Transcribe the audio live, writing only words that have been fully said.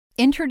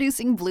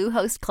Introducing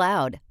Bluehost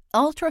Cloud,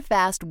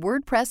 ultra-fast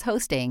WordPress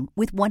hosting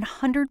with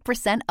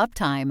 100%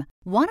 uptime.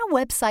 Want a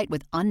website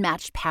with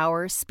unmatched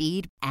power,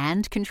 speed,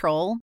 and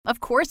control? Of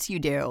course you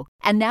do.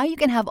 And now you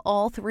can have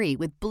all three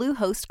with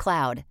Bluehost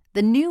Cloud,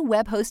 the new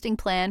web hosting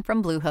plan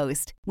from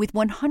Bluehost. With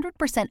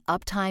 100%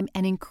 uptime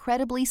and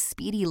incredibly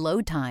speedy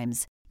load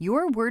times,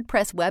 your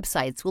WordPress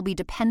websites will be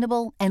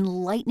dependable and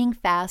lightning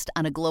fast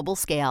on a global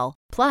scale.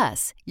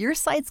 Plus, your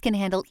sites can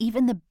handle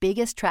even the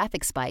biggest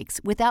traffic spikes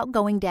without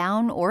going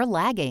down or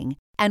lagging.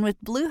 And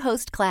with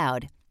Bluehost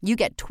Cloud, you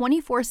get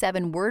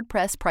 24/7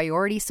 WordPress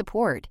priority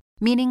support,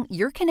 meaning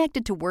you're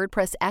connected to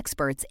WordPress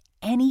experts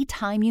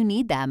anytime you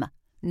need them.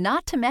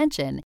 Not to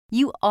mention,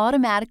 you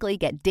automatically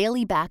get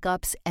daily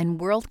backups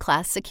and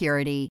world-class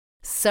security.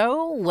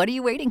 So, what are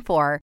you waiting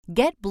for?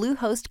 Get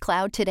Bluehost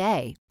Cloud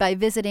today by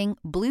visiting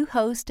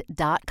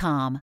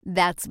Bluehost.com.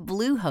 That's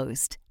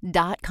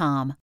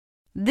Bluehost.com.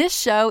 This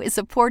show is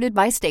supported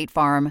by State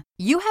Farm.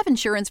 You have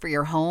insurance for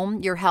your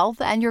home, your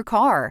health, and your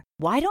car.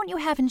 Why don't you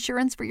have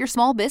insurance for your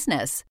small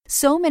business?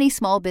 So many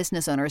small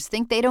business owners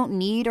think they don't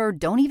need or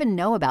don't even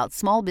know about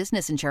small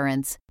business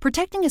insurance.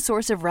 Protecting a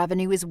source of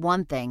revenue is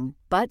one thing,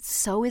 but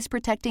so is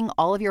protecting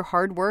all of your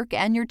hard work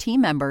and your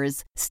team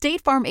members. State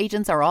Farm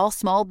agents are all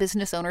small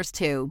business owners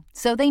too,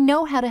 so they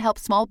know how to help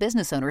small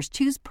business owners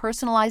choose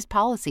personalized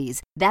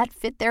policies that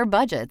fit their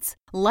budgets.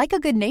 Like a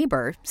good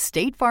neighbor,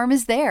 State Farm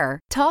is there.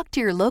 Talk to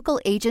your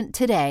local agent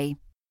today.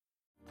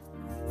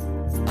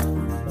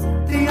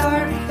 The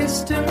Art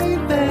History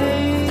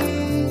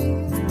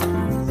Babes.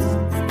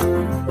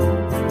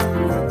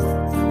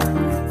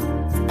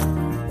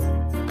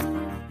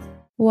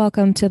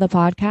 Welcome to the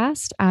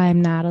podcast.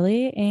 I'm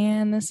Natalie,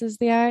 and this is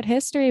the Art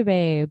History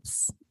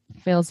Babes.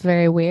 Feels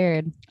very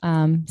weird,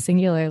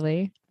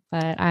 singularly,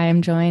 but I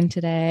am joined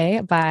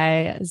today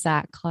by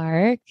Zach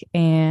Clark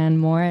and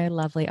more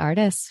lovely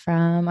artists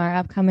from our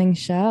upcoming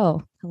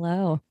show.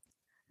 Hello.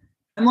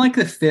 I'm like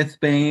the fifth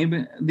babe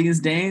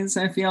these days,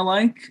 I feel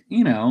like,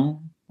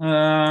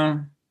 but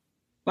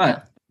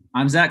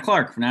I'm Zach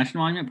Clark from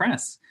National Monument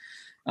Press.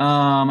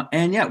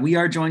 And yeah, we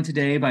are joined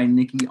today by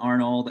Nicci,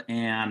 Arnold,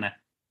 and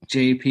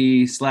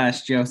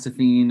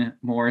JP/Josephine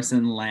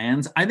Morrison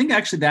Lands. I think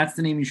actually that's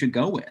the name you should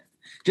go with.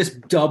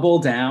 Just double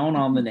down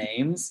on the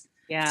names.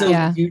 Yeah. So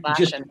you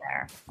just in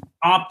there.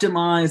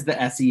 optimize the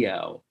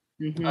SEO.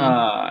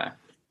 Mm-hmm.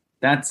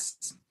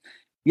 Because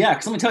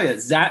let me tell you,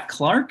 Zach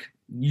Clark,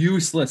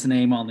 useless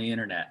name on the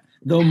internet.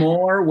 The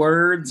more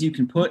words you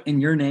can put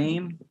in your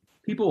name,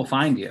 people will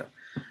find you.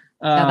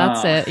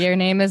 That's it. Your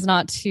name is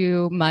not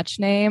too much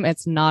name.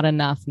 It's not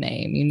enough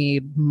name. You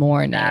need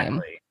more name.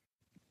 Exactly.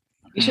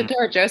 You should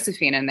throw a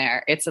Josephine in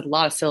there. It's a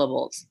lot of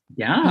syllables.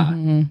 Yeah.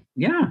 Mm-hmm.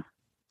 Yeah.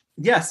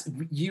 Yes,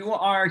 you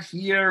are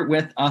here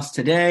with us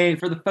today.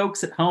 For the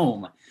folks at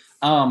home,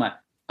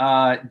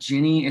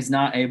 Ginny is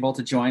not able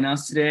to join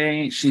us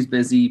today. She's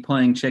busy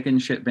playing chicken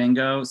shit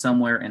bingo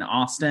somewhere in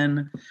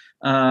Austin,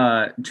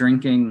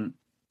 drinking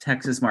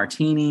Texas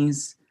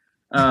martinis,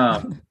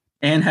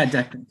 and had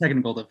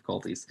technical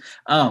difficulties.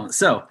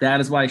 So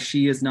that is why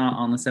she is not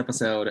on this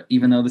episode,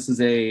 even though this is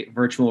a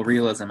virtual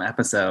realism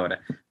episode,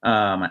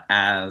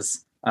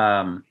 as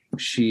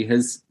she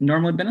has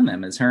normally been in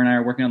them, as her and I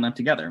are working on them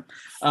together.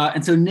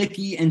 And so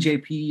Nicci and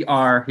JP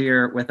are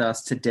here with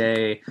us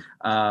today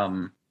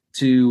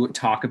to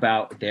talk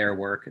about their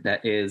work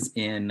that is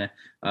in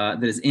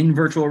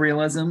virtual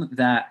realism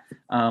that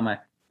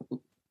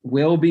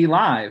will be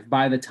live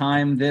by the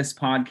time this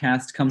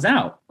podcast comes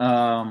out,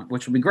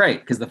 which will be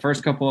great because the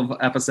first couple of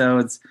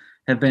episodes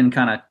have been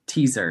kind of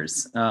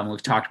teasers.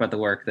 We've talked about the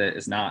work that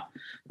is not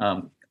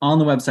on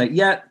the website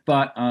yet,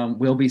 but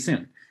will be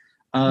soon.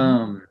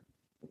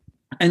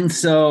 And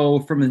so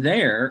from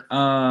there,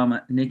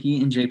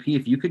 Nicci and JP,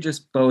 if you could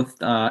just both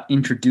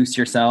introduce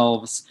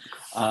yourselves,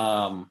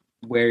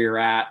 where you're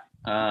at,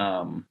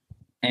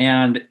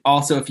 and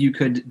also if you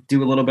could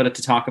do a little bit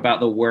to talk about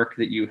the work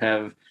that you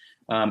have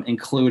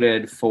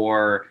included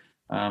for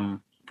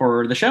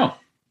the show.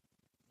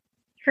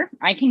 Sure.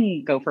 I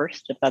can go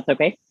first if that's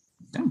okay.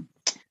 Yeah.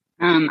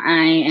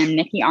 I am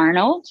Nicci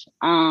Arnold.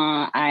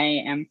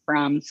 I am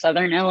from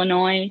Southern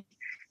Illinois,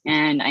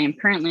 and I am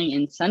currently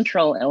in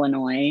Central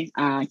Illinois,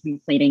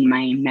 completing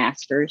my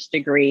master's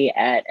degree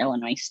at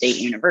Illinois State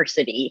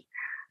University.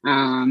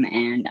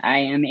 And I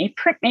am a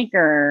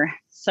printmaker.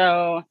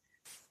 So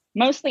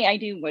mostly I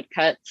do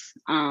woodcuts,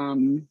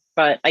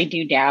 but I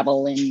do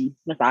dabble in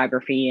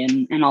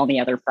lithography and all the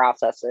other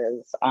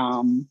processes.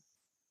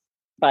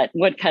 But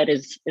woodcut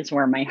is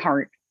where my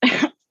heart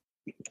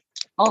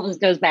all this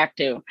goes back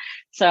to.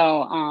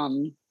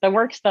 So the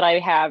works that I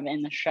have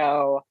in the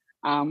show,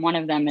 one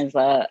of them is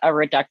a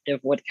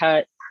reductive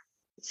woodcut.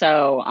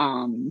 So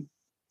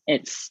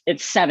it's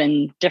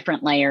 7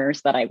 different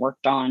layers that I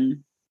worked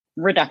on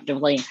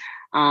reductively.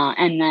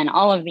 And then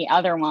all of the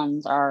other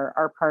ones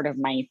are part of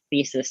my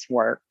thesis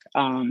work.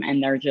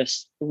 And they're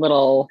just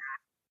little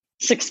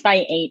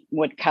 6x8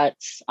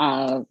 woodcuts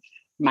of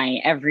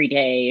my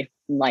everyday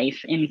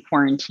life in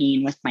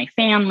quarantine with my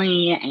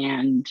family.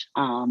 And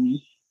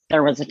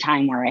there was a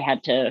time where I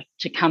had to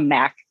come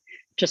back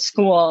to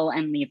school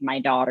and leave my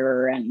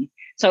daughter. And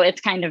so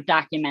it's kind of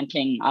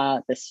documenting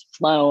this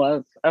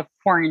flow of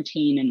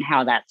quarantine and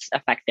how that's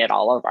affected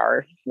all of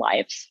our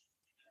lives.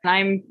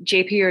 I'm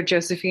JP or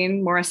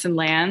Josephine Morrison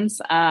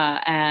Lands,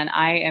 and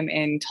I am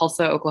in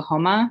Tulsa,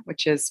 Oklahoma,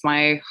 which is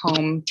my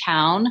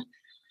hometown.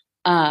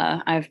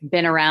 I've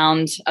been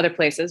around other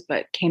places,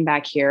 but came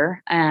back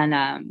here.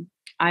 And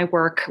I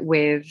work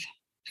with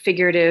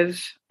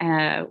figurative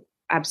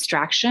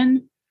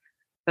abstraction,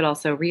 but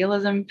also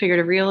realism,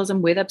 figurative realism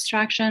with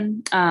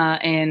abstraction,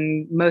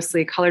 and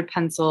mostly colored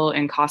pencil,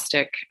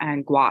 encaustic,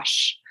 and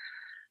gouache.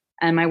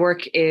 And my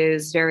work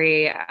is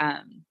very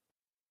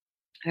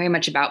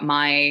much about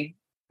my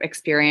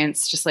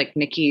experience, just like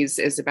Nicci's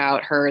is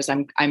about hers.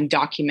 I'm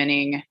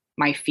documenting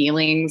my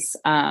feelings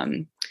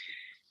and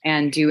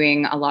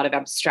doing a lot of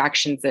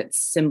abstractions that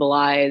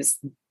symbolize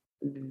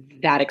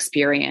that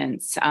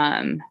experience.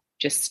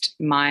 Just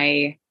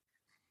my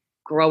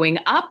growing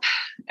up,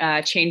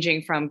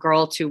 changing from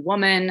girl to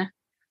woman,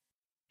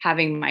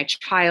 having my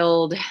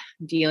child,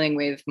 dealing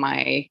with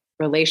my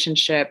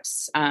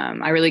relationships.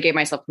 I really gave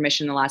myself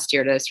permission the last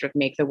year to sort of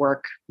make the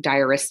work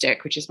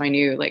diaristic, which is my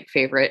new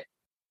favorite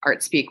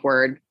art speak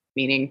word,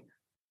 meaning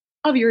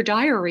of your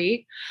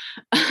diary.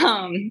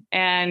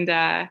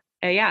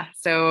 Yeah,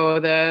 so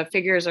the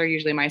figures are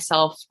usually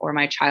myself or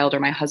my child or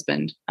my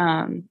husband,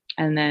 and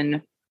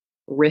then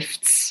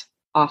rifts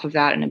off of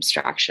that an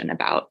abstraction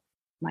about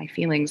my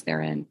feelings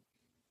therein.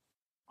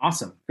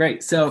 Awesome.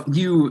 Great. So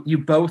you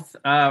both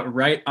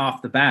right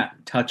off the bat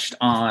touched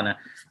on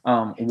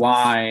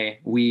why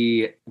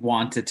we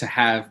wanted to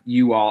have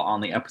you all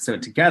on the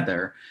episode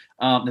together.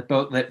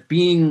 That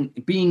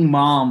being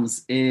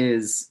moms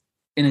is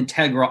an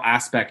integral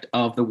aspect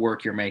of the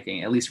work you're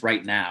making, at least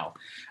right now.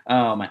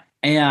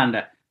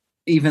 And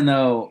even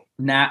though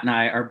Nat and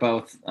I are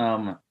both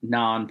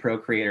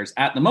non-procreators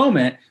at the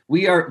moment,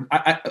 we are.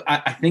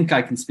 I think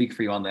I can speak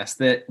for you on this,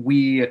 that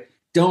we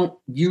don't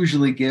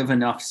usually give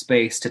enough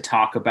space to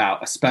talk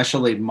about,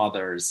 especially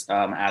mothers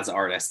as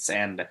artists,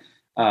 and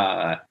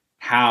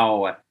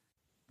how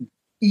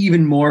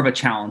even more of a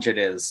challenge it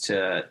is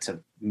to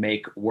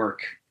make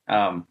work,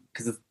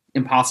 because it's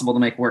impossible to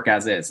make work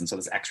as is. And so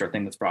this extra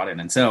thing that's brought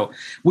in. And so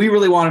we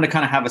really wanted to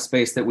kind of have a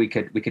space that we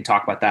could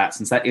talk about that,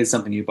 since that is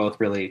something you both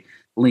really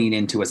lean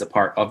into as a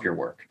part of your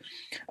work.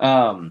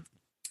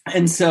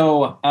 And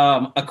so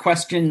a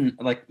question,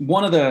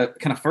 one of the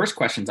kind of first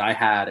questions I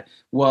had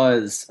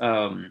was,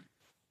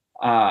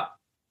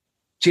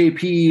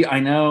 JP, I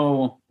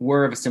know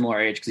we're of a similar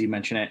age because you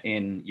mentioned it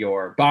in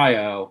your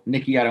bio.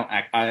 Nicci,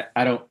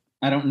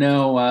 I don't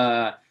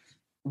know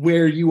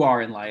where you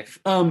are in life.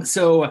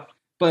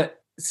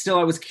 But still,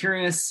 I was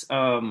curious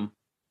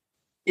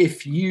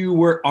if you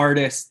were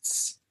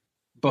artists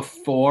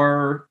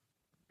before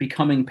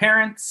becoming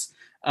parents,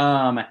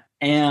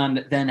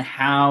 and then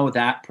how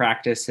your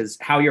practice has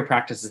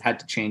had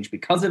to change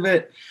because of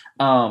it.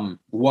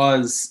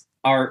 Was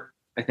art,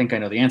 I think I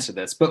know the answer to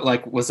this, but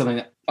was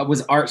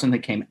art something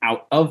that came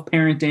out of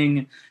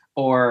parenting,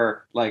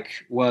 or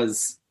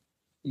has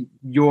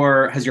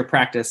your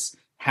practice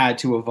had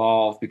to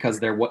evolve because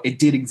it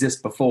did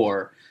exist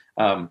before,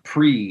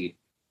 pre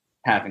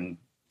having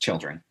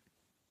children?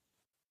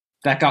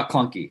 That got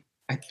clunky.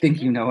 I think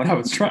you know what I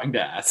was trying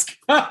to ask.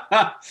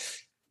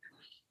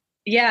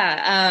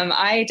 Yeah,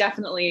 I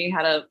definitely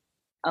had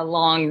a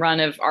long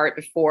run of art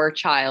before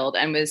child,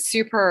 and was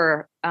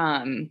super,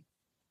 I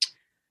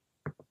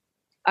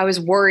was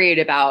worried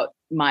about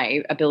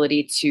my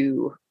ability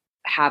to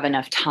have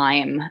enough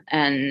time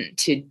and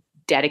to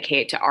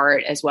dedicate to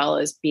art as well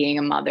as being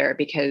a mother,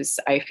 because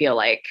I feel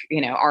like,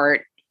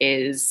 art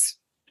is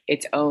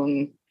its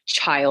own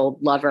child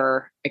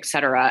lover,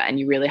 etc. And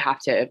you really have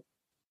to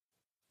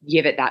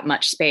give it that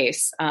much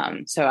space.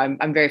 So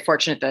I'm very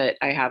fortunate that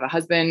I have a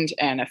husband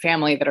and a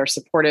family that are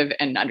supportive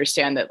and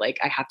understand that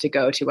I have to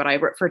go to what I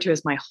refer to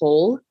as my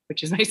hole,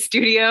 which is my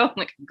studio.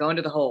 I'm going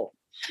to the hole.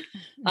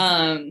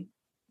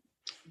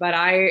 But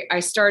I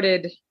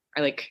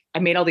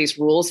made all these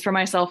rules for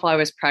myself while I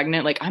was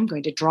pregnant. I'm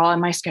going to draw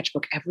in my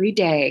sketchbook every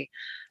day.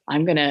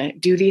 I'm going to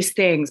do these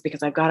things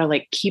because I've got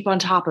to keep on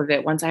top of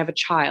it once I have a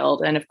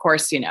child. And of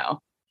course,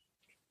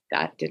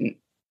 that didn't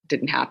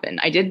happen.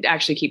 I did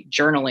actually keep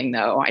journaling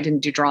though. I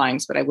didn't do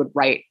drawings, but I would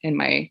write in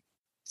my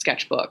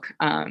sketchbook.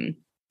 And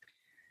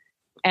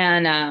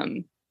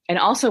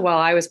also while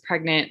I was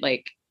pregnant,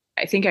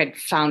 I think I'd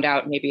found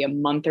out maybe a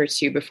month or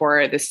two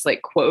before this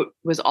quote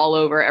was all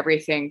over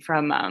everything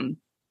from, I'm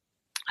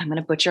going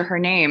to butcher her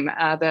name,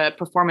 the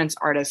performance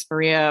artist,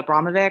 Maria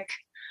Abramovic.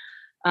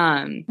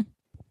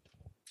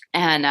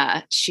 And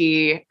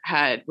she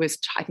I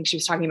think she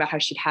was talking about how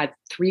she'd had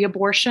 3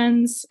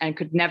 abortions and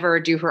could never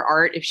do her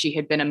art if she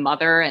had been a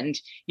mother. And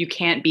you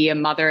can't be a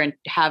mother and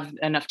have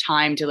enough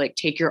time to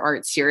take your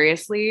art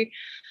seriously.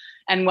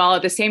 And while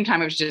at the same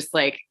time, it was just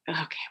okay,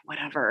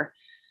 whatever.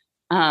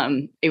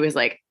 It was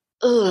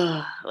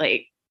ugh,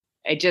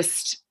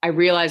 I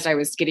realized I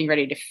was getting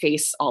ready to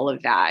face all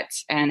of that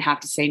and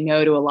have to say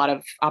no to a lot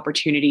of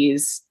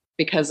opportunities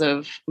because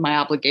of my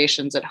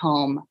obligations at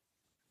home.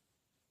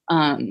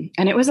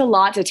 And it was a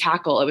lot to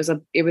tackle.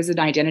 It was an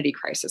identity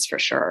crisis for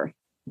sure.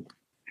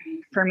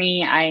 For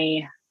me,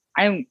 I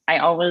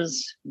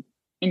always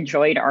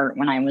enjoyed art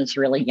when I was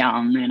really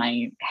young, and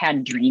I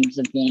had dreams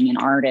of being an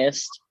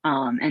artist.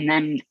 And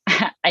then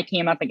I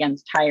came up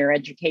against higher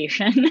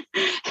education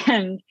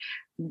and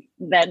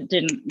that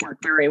didn't work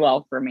very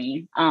well for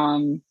me.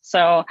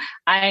 So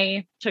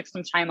I took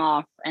some time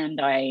off and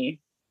I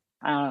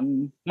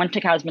went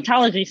to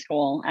cosmetology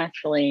school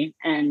actually,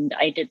 and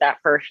I did that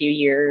for a few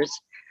years.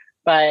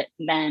 But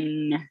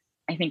then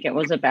I think it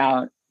was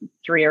about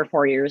 3 or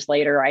 4 years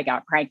later, I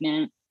got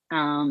pregnant.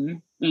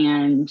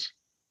 And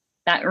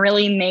that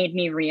really made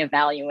me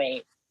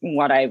reevaluate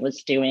what I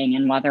was doing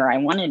and whether I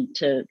wanted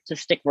to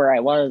stick where I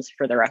was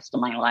for the rest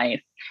of my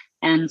life.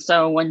 And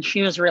so when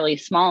she was really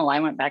small, I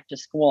went back to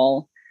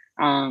school.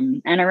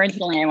 And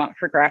originally I went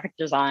for graphic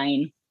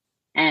design.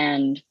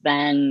 And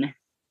then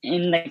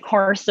in the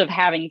course of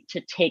having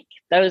to take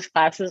those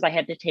classes, I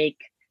had to take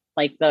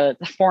like the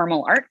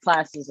formal art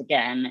classes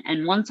again.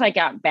 And once I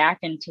got back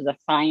into the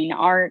fine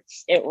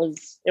arts, it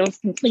was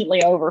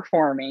completely over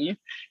for me.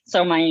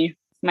 So my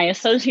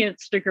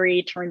associate's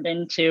degree turned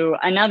into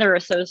another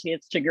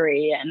associate's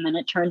degree, and then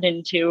it turned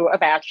into a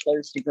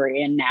bachelor's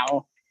degree. And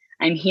now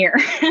I'm here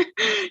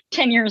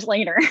 10 years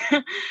later.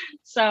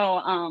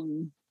 So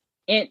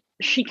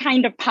she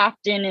kind of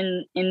popped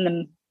in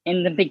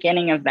the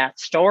beginning of that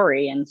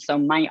story. And so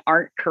my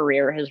art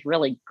career has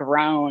really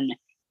grown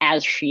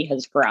as she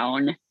has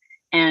grown.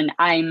 And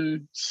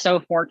I'm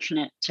so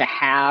fortunate to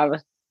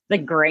have the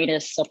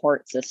greatest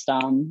support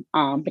system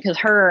because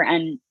her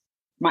and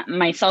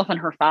myself and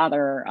her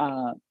father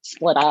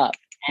split up.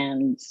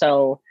 And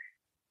so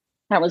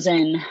that was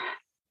in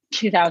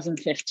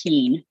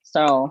 2015.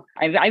 So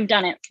I've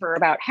done it for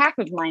about half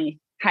of my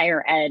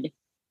higher ed,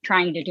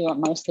 trying to do it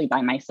mostly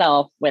by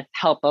myself with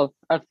help of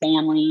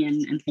family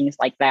and things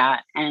like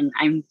that. And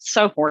I'm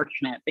so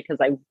fortunate because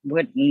I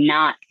would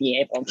not be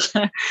able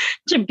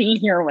to be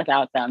here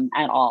without them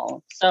at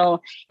all.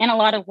 So in a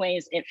lot of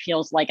ways, it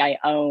feels like I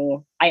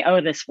owe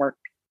this work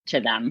to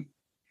them,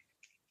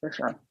 for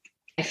sure.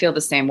 I feel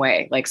the same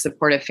way. Like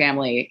supportive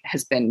family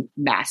has been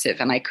massive,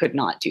 and I could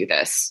not do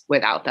this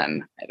without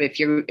them. If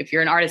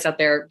you're an artist out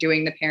there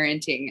doing the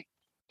parenting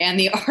and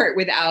the art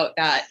without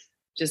that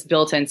just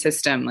built-in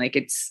system, like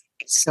it's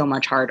so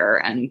much harder,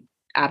 and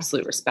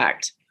absolute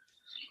respect.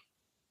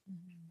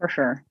 For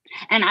sure.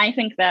 And I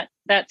think that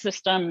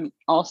system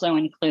also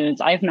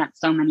includes, I've met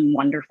so many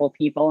wonderful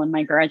people in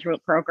my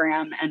graduate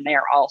program, and they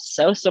are all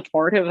so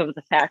supportive of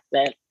the fact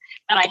that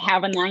I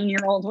have a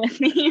 9-year-old with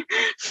me.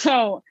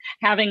 So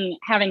having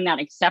that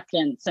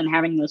acceptance and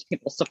having those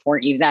people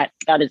support you, that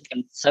has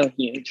been so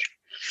huge.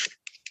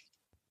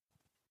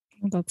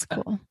 That's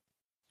cool.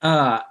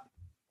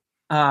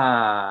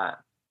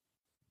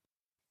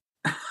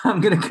 I'm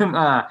gonna come.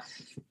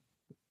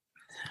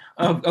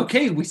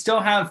 Okay, we still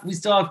have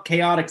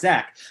chaotic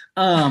Zach.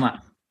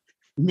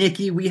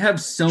 Nicci, we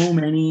have so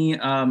many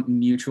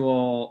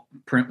mutual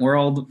print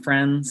world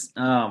friends.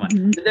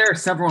 There are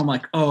several. I'm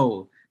like,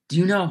 oh, do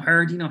you know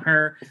her? Do you know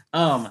her?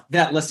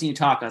 That listening to you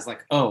talk, I was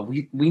like, oh,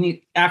 we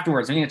need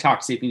afterwards. We need to talk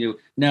to see if you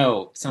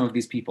know some of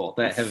these people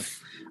that have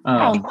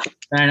that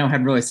I know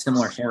had really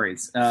similar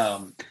stories.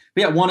 But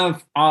yeah, one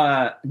of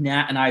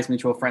Nat and I's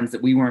mutual friends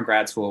that we were in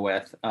grad school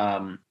with.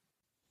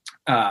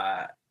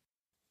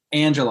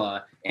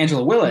 Angela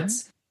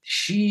Willits,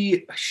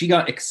 she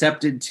got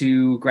accepted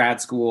to grad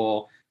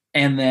school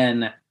and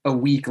then a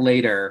week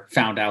later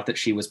found out that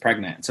she was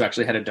pregnant. So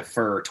actually had to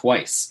defer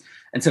twice.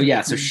 And so,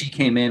 yeah, so she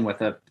came in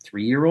with a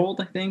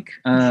 3-year-old, I think.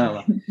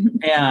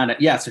 And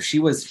yeah, so she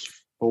was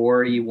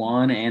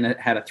 41 and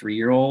had a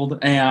 3-year-old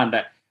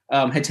and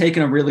had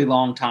taken a really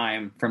long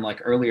time from like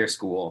earlier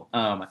school.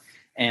 But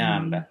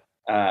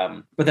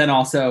then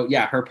also,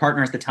 yeah, her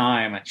partner at the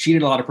time, she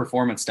did a lot of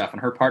performance stuff, and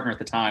her partner at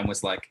the time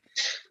was like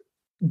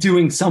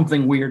doing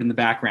something weird in the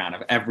background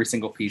of every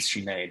single piece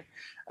she made.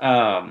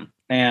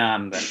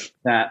 And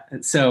that,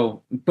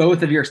 so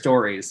both of your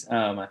stories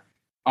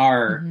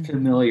are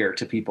familiar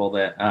to people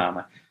that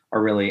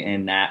are really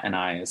in Nat and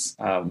I's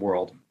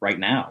world right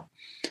now.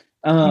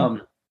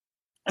 And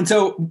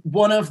so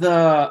one of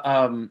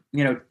the,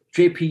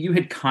 JP, you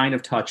had kind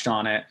of touched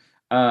on it.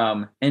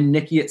 And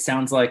Nicci, it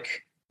sounds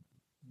like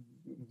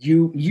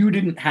you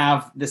didn't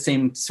have the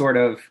same sort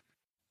of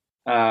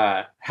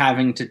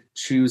having to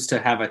choose to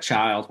have a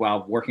child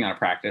while working on a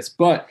practice,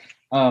 but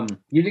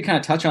you did kind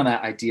of touch on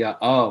that idea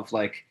of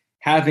like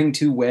having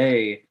to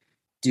weigh,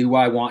 do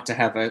I want to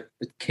have a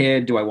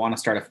kid? Do I want to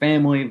start a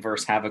family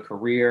versus have a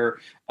career?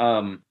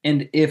 And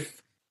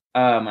if,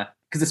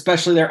 because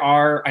especially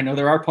I know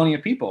there are plenty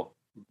of people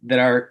that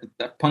are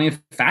plenty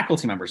of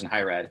faculty members in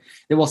higher ed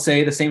that will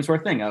say the same sort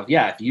of thing of,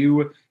 yeah, if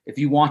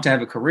you want to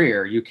have a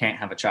career, you can't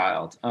have a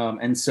child.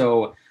 And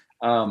so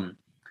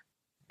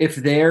if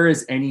there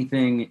is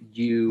anything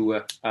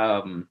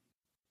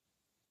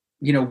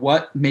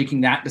what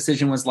making that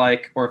decision was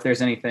like, or if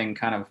there's anything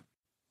kind of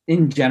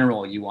in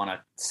general you want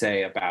to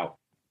say about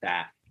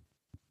that.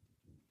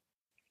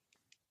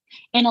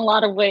 In a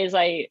lot of ways,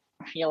 I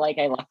feel like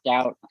I lucked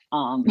out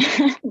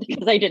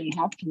because I didn't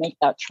have to make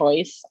that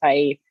choice.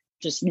 I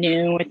just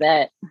knew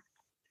that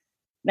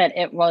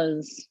it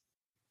was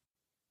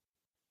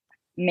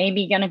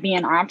maybe going to be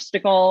an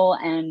obstacle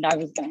and I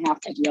was going to have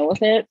to deal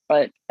with it,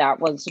 but that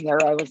was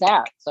where I was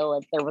at. So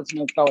there was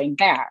no going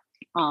back.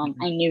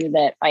 I knew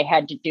that I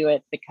had to do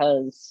it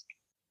because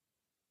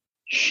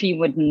she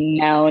would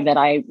know that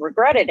I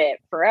regretted it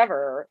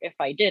forever if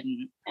I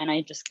didn't. And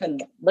I just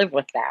couldn't live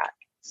with that.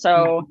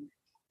 So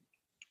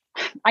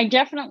I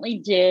definitely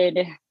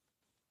did.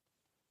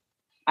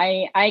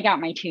 I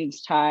got my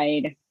tubes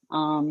tied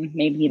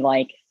maybe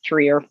like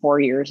 3 or 4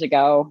 years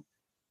ago.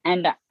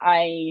 And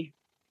I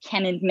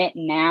can admit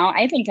now,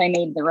 I think I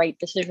made the right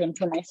decision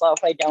for myself.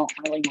 I don't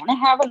really want to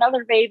have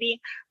another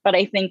baby, but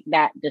I think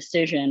that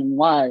decision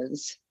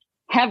was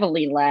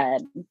heavily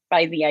led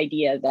by the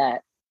idea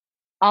that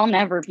I'll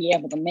never be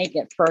able to make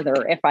it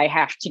further if I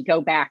have to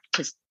go back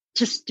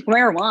to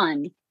square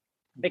one,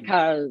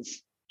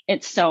 because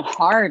it's so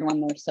hard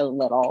when there's so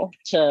little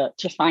to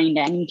find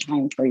any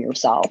time for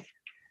yourself.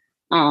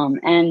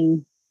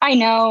 And I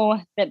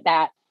know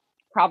that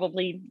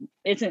probably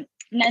wasn't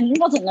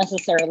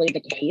necessarily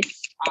the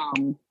case,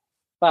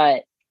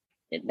 but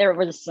there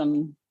was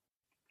some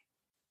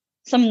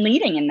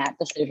leading in that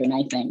decision,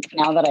 I think,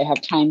 now that I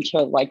have time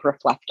to like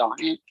reflect on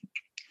it.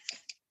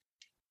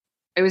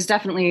 It was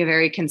definitely a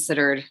very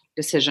considered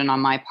decision on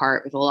my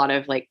part with a lot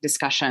of like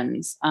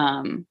discussions.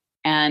 And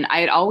I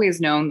had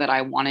always known that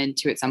I wanted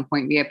to at some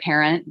point be a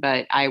parent,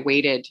 but I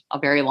waited a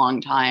very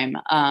long time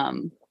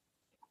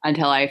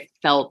until I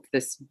felt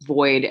this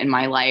void in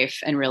my life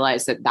and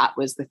realized that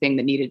was the thing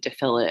that needed to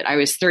fill it. I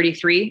was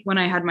 33 when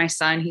I had my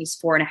son. He's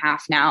 4.5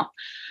 now.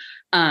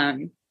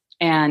 And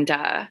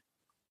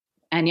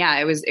yeah,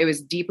 it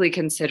was deeply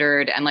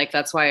considered. And like,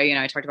 that's why,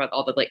 I talked about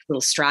all the like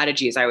little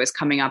strategies I was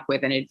coming up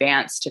with in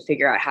advance to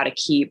figure out how to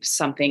keep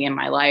something in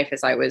my life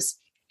as I was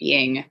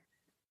being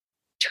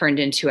turned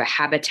into a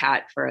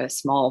habitat for a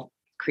small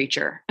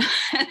creature.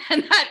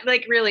 And that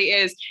like really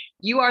is,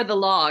 you are the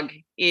log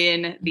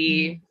in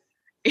the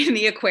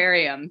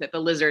aquarium that the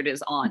lizard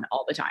is on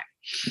all the time.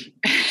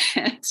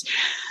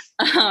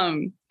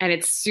 And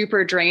it's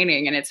super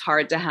draining, and it's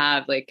hard to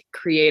have like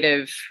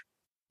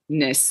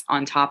creativeness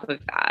on top of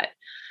that.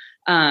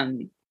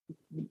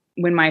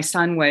 When my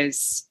son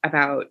was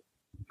about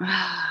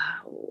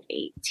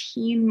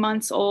 18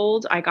 months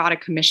old, I got a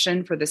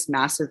commission for this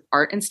massive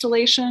art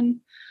installation.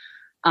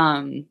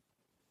 And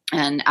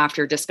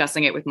after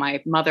discussing it with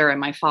my mother and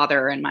my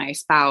father and my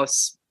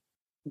spouse,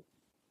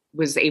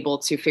 was able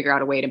to figure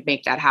out a way to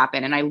make that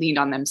happen. And I leaned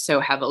on them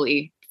so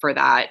heavily for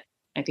that.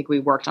 I think we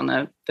worked on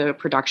the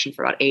production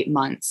for about 8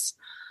 months.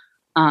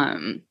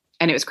 And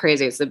it was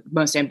crazy. It's the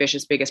most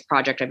ambitious, biggest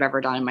project I've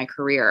ever done in my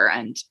career.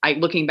 And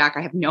looking back,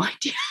 I have no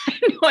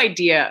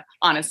idea,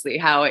 honestly,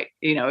 how it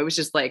was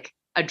just like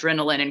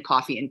adrenaline and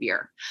coffee and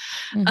beer.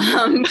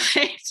 Mm-hmm.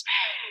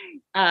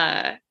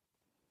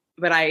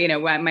 But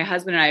when my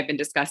husband and I have been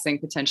discussing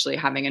potentially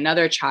having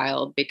another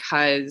child,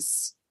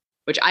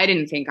 which I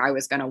didn't think I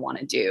was going to want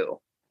to do,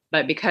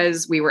 but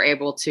because we were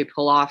able to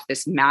pull off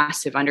this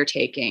massive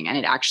undertaking and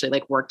it actually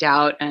like worked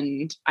out,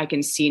 and I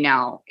can see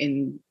now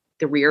in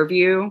the rear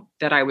view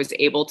that I was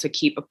able to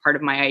keep a part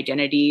of my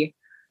identity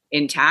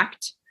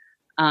intact.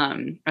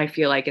 I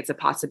feel like it's a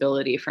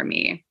possibility for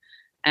me.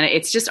 And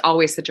it's just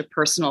always such a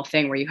personal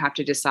thing where you have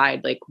to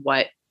decide like,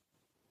 what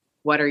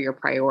are your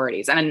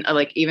priorities? And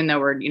like, even though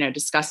we're,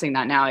 discussing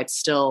that now, it's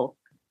still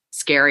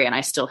scary. And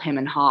I still hem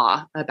and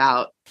haw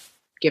about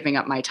giving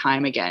up my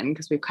time again,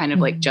 because we've kind of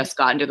like just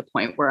gotten to the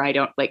point where I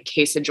don't like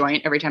case a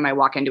joint every time I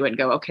walk into it and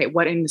go, okay,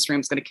 what in this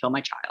room is going to kill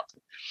my child?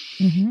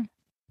 Mm-hmm.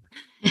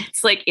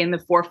 It's like in the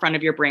forefront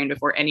of your brain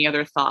before any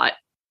other thought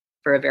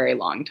for a very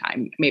long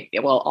time. Maybe,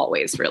 well,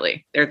 always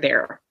really. They're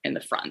there in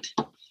the front.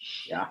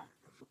 Yeah.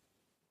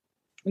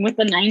 With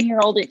the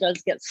 9-year-old, it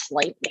does get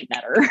slightly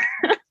better.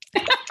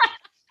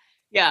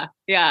 Yeah.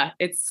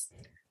 It's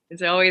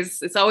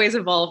always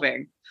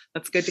evolving.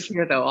 That's good to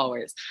hear though,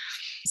 always.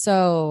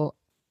 So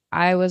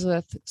I was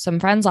with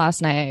some friends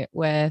last night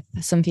with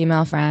some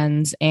female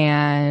friends,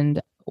 and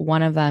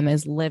one of them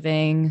is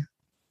living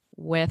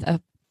with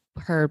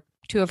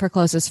two of her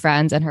closest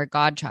friends and her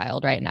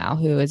godchild right now,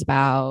 who is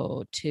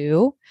about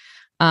 2.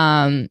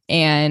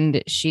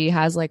 And she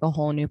has like a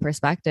whole new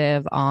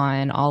perspective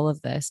on all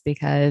of this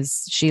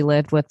because she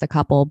lived with the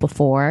couple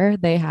before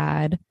they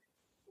had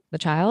the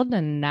child,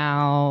 and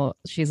now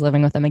she's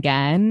living with them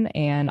again.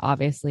 And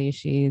obviously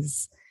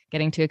she's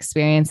getting to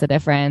experience the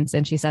difference.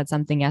 And she said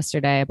something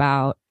yesterday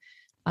about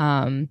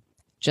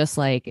just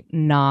like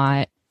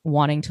not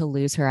wanting to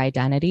lose her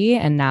identity,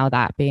 and now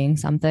that being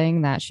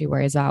something that she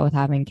worries about with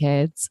having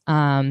kids.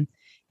 And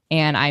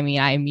I mean,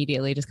 I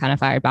immediately just kind of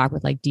fired back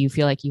with like, do you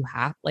feel like you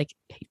have like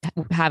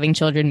having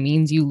children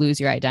means you lose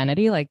your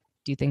identity? Like,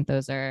 do you think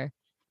those are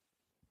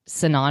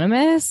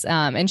synonymous?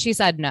 And she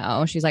said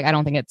no. She's like, I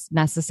don't think it's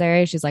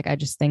necessary. She's like, I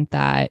just think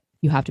that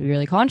you have to be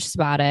really conscious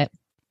about it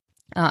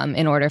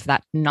in order for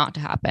that not to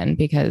happen,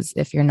 because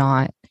if you're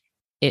not,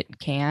 it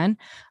can.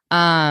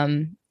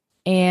 And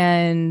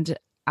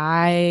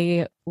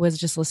I was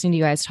just listening to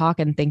you guys talk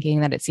and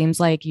thinking that it seems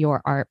like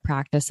your art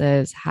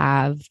practices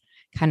have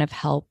kind of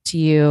helped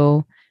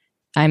you.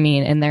 I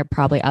mean, and there are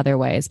probably other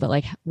ways, but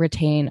like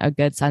retain a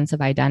good sense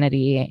of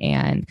identity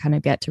and kind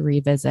of get to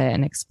revisit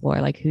and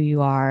explore like who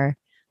you are.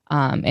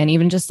 And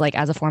even just like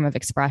as a form of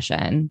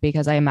expression,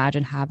 because I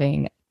imagine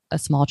having a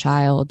small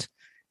child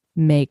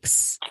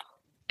makes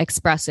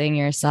expressing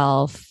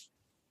yourself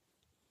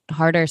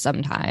harder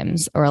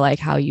sometimes, or like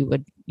how you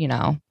would,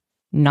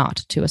 not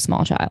to a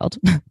small child.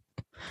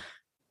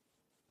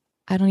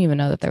 I don't even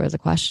know that there was a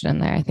question in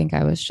there. I think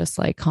I was just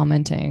like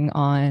commenting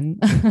on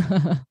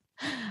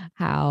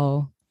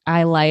how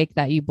I like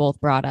that you both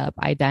brought up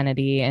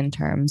identity in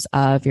terms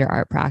of your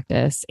art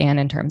practice and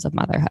in terms of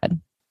motherhood.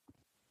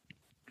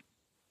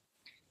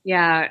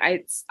 Yeah,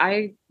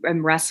 I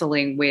am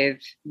wrestling with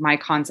my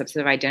concepts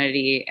of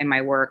identity in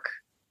my work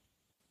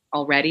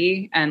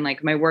already. And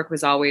like my work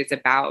was always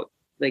about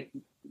like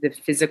the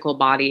physical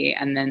body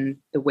and then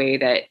the way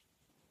that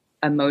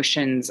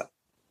emotions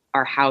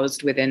are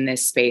housed within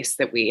this space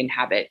that we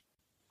inhabit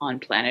on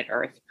planet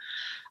Earth.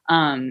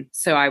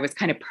 So I was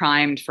kind of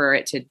primed for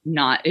it to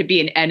not it be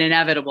an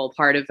inevitable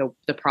part of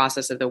the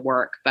process of the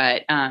work.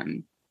 But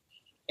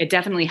it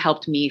definitely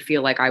helped me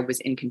feel like I was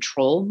in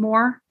control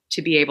more,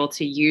 to be able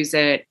to use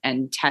it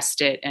and test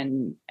it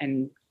and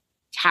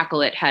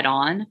tackle it head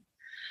on.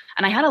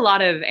 And I had a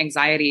lot of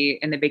anxiety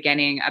in the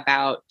beginning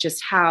about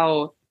just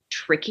how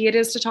tricky it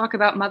is to talk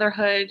about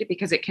motherhood,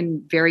 because it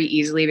can very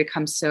easily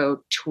become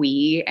so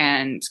twee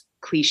and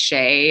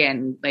cliche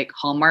and like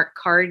Hallmark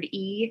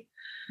card-y.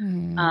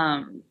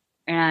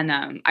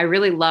 I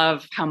really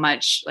love how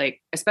much,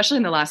 like, especially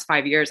in the last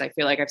 5 years, I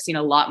feel like I've seen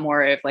a lot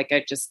more of like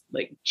a just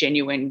like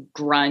genuine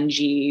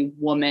grungy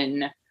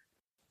woman,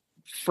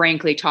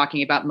 frankly,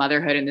 talking about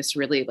motherhood in this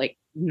really like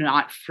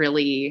not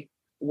frilly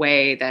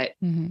way that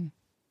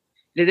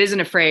it isn't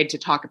afraid to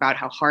talk about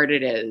how hard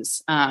it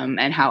is,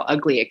 and how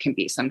ugly it can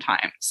be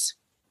sometimes.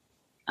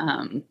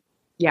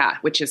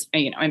 Which is,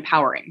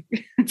 empowering.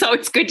 It's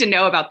always good to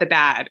know about the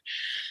bad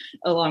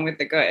along with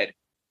the good.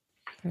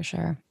 For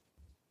sure.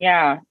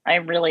 Yeah, I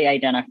really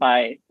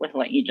identify with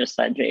what you just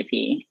said,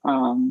 JP.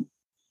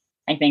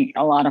 I think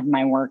a lot of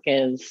my work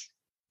is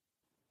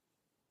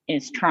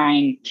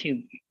trying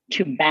to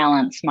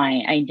balance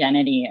my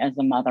identity as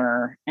a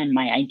mother and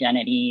my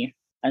identity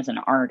as an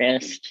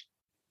artist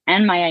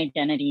and my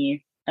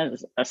identity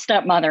as a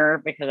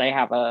stepmother, because I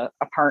have a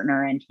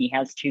partner and he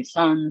has 2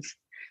 sons.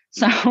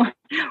 So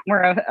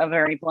we're a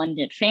very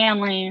blended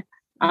family,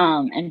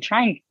 and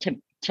trying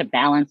to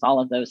balance all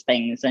of those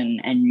things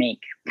and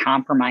make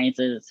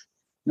compromises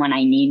when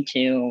I need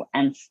to,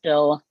 and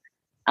still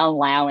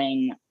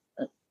allowing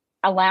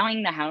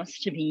the house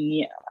to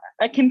be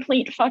a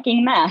complete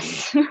fucking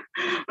mess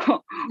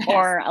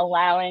or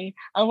allowing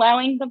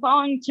the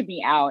bong to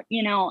be out.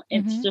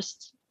 It's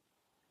just,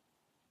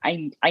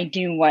 I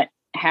do what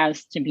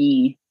has to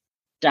be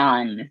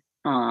done.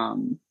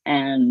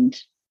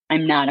 And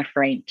I'm not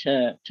afraid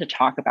to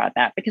talk about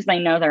that, because I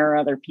know there are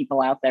other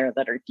people out there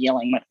that are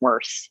dealing with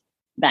worse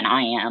than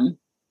I am.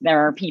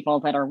 There are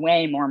people that are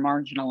way more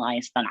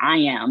marginalized than I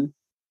am.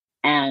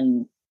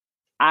 And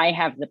I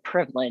have the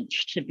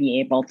privilege to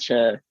be able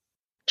to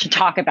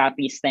talk about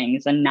these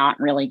things and not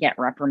really get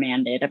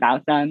reprimanded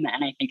about them.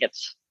 And I think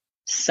it's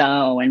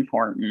so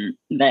important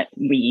that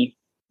we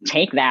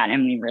take that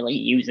and we really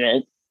use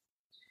it.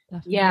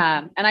 Definitely.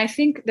 Yeah. And I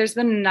think there's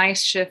been a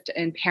nice shift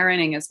in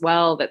parenting as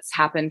well that's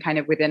happened kind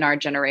of within our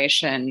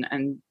generation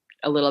and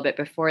a little bit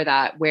before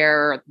that,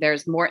 where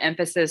there's more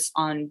emphasis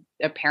on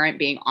a parent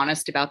being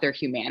honest about their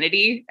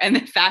humanity and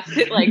the fact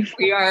that like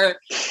we are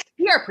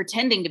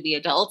pretending to be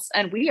adults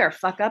and we are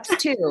fuck ups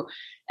too.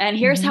 And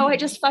here's how I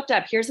just fucked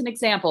up. Here's an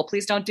example.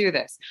 Please don't do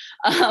this.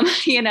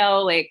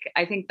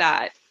 I think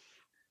that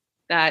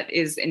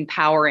is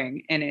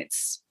empowering in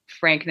its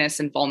frankness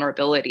and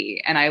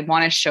vulnerability. And I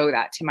want to show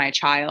that to my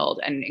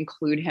child and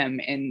include him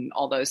in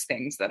all those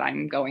things that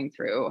I'm going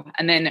through.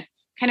 And then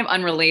kind of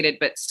unrelated,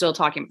 but still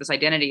talking about this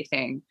identity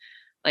thing,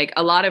 like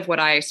a lot of what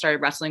I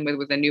started wrestling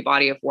with a new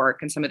body of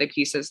work and some of the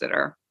pieces that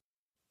are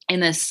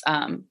in this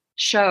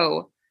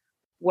show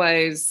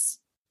was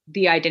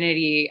the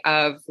identity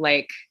of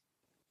like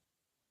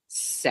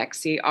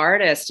sexy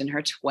artist in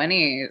her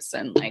 20s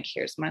and like,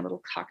 here's my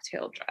little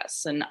cocktail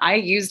dress. And I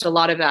used a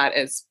lot of that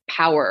as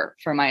power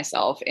for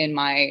myself in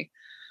my,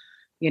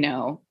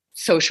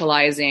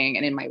 socializing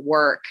and in my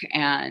work.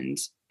 And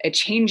it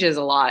changes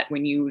a lot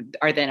when you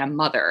are then a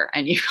mother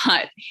and you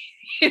got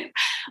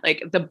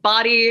like the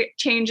body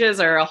changes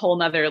are a whole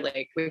nother,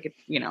 like we could,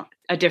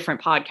 a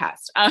different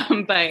podcast.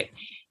 But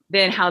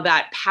then how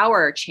that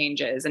power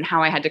changes and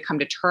how I had to come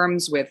to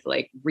terms with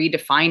like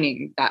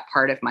redefining that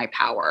part of my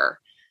power.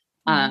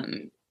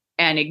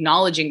 And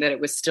acknowledging that it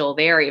was still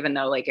there, even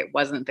though like it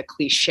wasn't the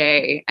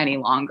cliche any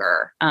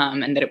longer,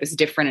 and that it was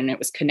different and it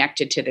was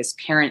connected to this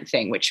parent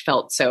thing, which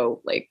felt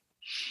so like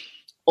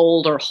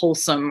old or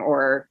wholesome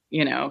or,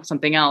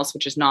 something else,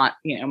 which is not,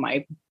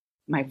 my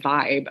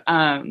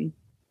vibe.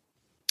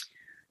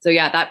 So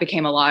yeah, that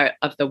became a lot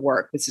of the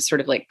work. This is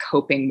sort of like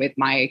coping with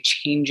my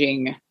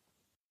changing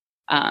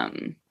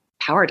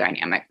power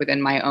dynamic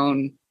within my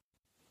own.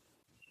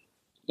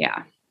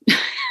 Yeah.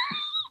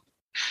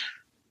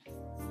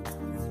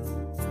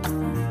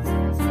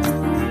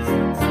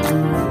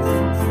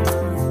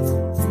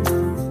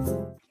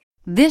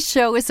 This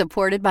show is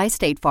supported by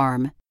State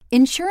Farm.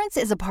 Insurance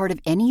is a part of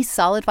any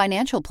solid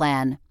financial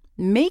plan.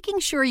 Making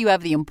sure you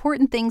have the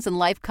important things in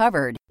life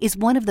covered is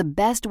one of the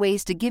best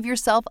ways to give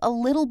yourself a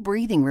little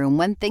breathing room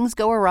when things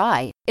go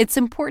awry. It's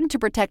important to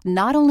protect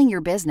not only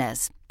your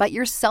business, but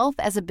yourself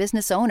as a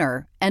business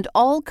owner and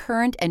all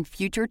current and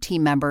future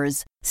team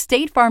members.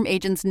 State Farm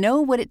agents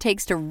know what it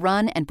takes to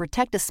run and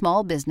protect a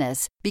small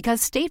business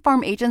because State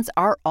Farm agents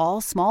are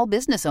all small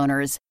business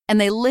owners and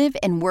they live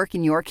and work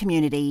in your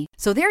community.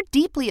 So they're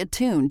deeply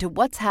attuned to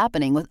what's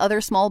happening with other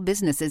small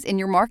businesses in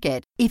your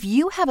market. If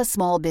you have a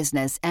small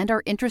business and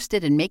are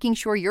interested in making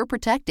sure you're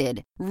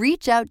protected,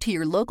 reach out to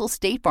your local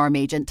State Farm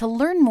agent to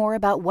learn more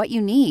about what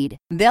you need.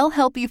 They'll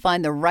help you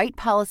find the right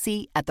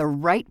policy at the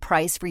right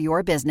price for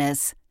your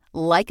business.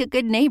 Like a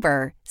good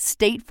neighbor,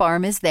 State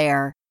Farm is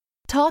there.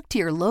 Talk to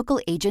your local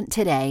agent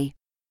today.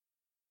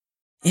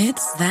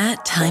 It's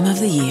that time of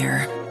the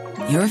year.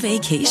 Your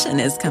vacation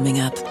is coming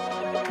up.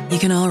 You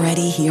can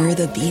already hear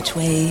the beach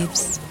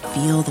waves,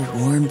 feel the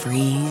warm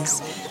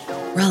breeze,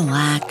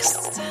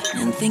 relax,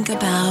 and think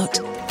about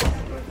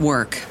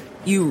work.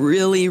 You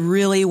really,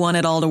 really want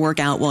it all to work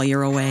out while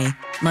you're away.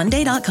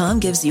 Monday.com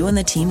gives you and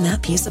the team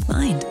that peace of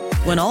mind.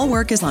 When all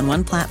work is on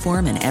one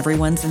platform and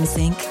everyone's in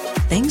sync,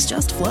 things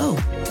just flow.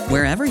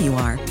 Wherever you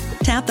are,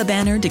 tap the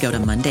banner to go to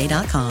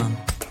Monday.com.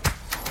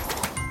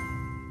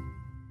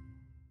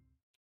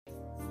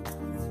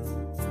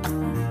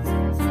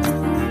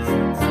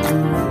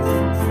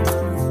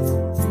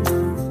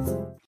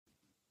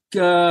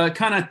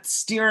 Kind of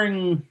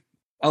steering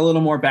a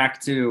little more back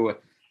to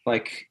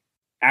like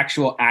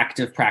actual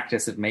active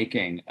practice of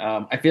making.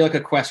 I feel like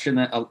a question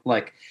that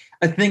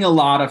I think a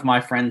lot of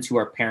my friends who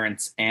are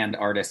parents and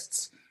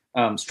artists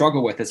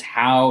struggle with is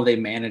how they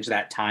manage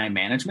that time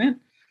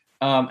management.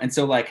 And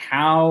so like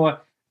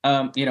how,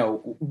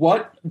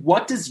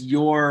 what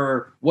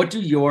do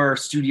your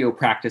studio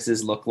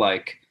practices look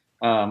like?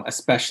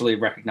 Especially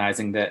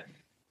recognizing that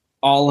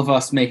all of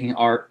us making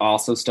art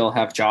also still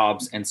have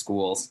jobs and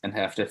schools and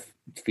have to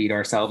feed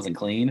ourselves and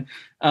clean.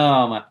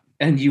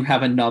 And you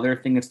have another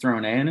thing that's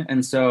thrown in.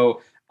 And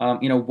so,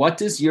 what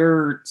does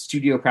your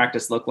studio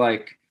practice look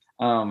like?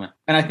 And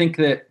I think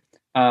that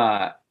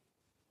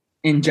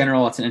in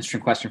general, it's an interesting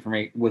question for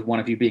me with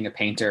one of you being a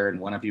painter and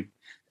one of you.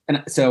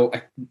 And so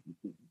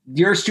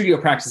your studio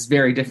practice is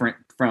very different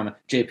from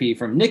JP,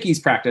 from Nicci's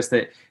practice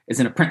that is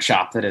in a print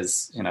shop that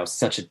is,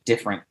 such a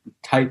different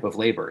type of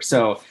labor.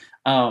 So,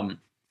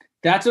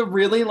 that's a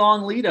really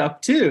long lead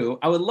up too.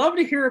 I would love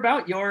to hear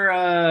about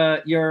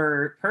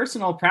your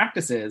personal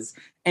practices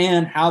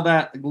and how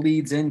that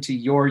leads into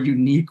your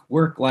unique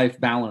work-life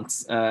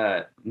balance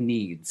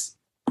needs.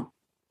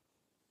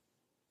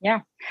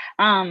 Yeah.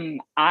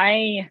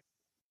 I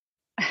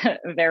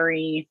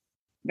very,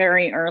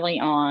 very early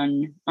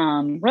on,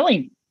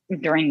 really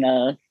during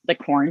the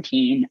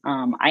quarantine,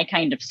 I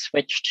kind of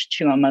switched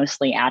to a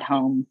mostly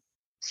at-home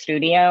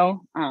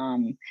studio.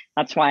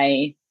 That's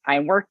why I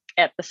work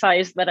at the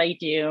size that I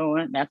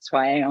do. That's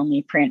why I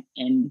only print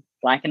in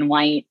black and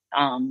white.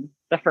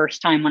 The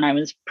first time when I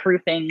was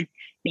proofing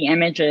the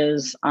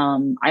images,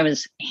 I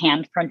was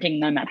hand printing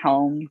them at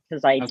home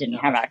because I didn't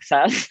have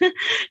access.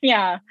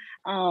 Yeah.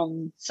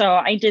 So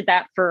I did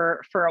that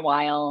for a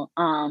while.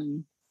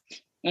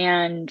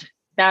 And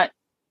that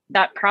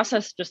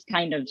process just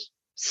kind of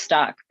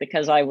stuck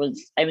because I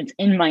was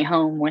in my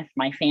home with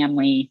my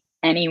family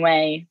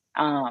anyway.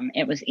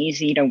 It was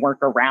easy to work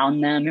around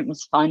them. It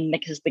was fun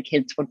because the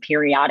kids would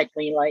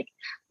periodically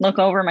look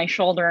over my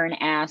shoulder and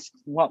ask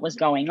what was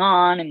going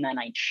on, and then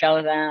I'd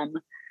show them.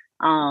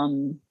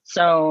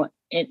 So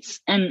it's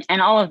and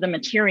all of the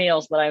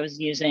materials that I was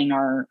using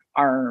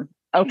are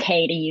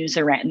okay to use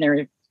around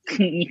there.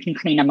 You can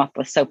clean them up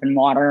with soap and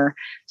water.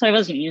 So I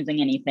wasn't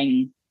using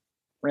anything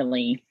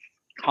really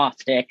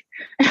caustic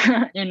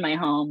in my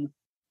home,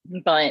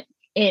 but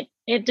it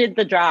did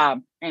the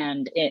job.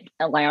 And it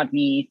allowed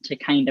me to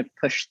kind of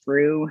push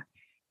through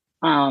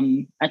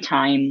a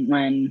time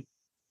when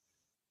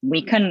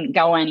we couldn't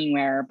go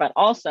anywhere, but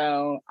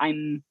also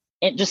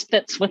it just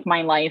fits with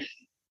my life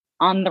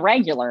on the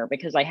regular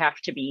because I have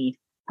to be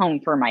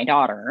home for my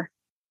daughter.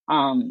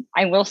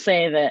 I will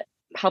say that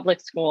public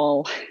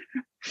school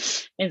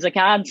is a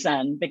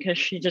godsend because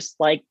she just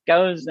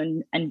goes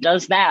and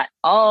does that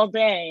all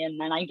day.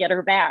 And then I get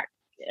her back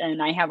and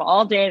I have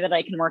all day that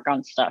I can work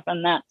on stuff.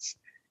 And that's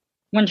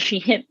when she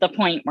hit the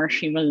point where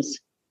she was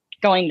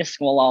going to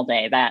school all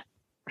day, that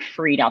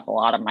freed up a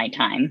lot of my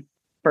time,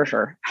 for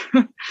sure.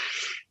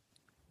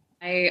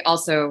 I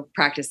also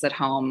practice at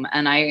home,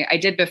 and I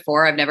did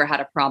before. I've never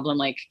had a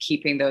problem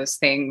keeping those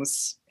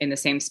things in the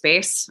same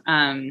space.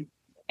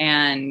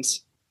 And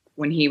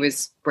when he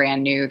was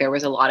brand new, there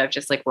was a lot of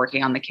just like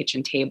working on the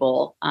kitchen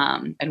table,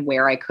 and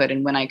where I could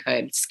and when I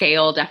could.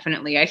 Scale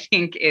definitely, I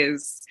think,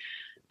 is,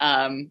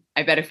 I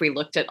bet if we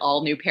looked at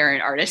all new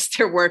parent artists,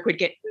 their work would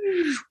get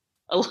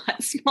a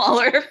lot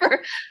smaller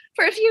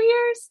for a few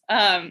years.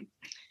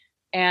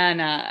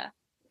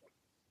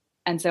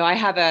 And so I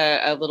have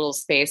a little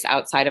space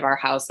outside of our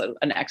house,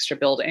 an extra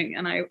building,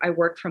 and I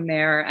work from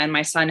there. And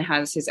my son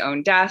has his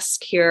own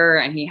desk here,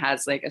 and he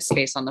has like a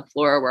space on the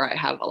floor where I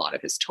have a lot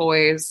of his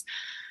toys.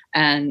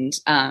 And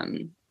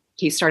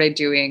he started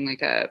doing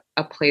like a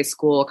play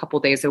school a couple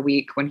days a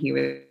week when he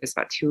was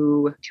about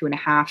two and a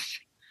half.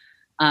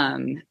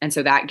 And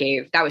so that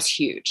was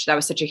huge. That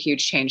was such a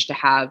huge change to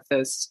have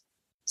those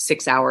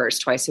 6 hours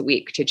twice a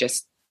week to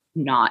just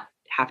not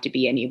have to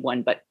be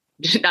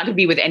not to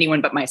be with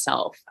anyone but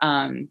myself.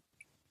 And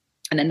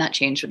then that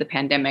changed with the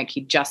pandemic.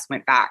 He just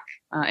went back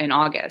in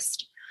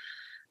August,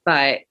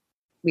 but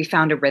we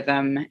found a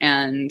rhythm,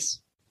 and,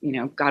 you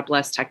know, God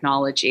bless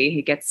technology.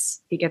 He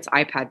gets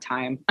iPad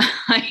time.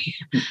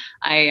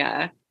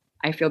 I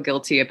feel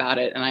guilty about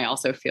it. And I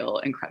also feel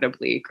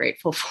incredibly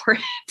grateful for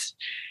it.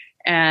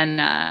 And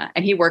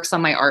he works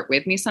on my art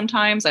with me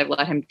sometimes. I've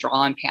let him draw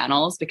on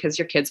panels because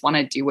your kids want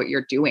to do what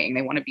you're doing.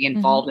 They want to be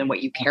involved in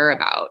what you care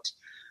about.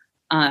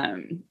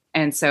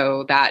 And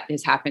so that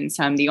has happened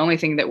some. The only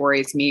thing that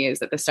worries me is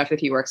that the stuff that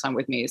he works on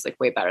with me is like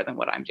way better than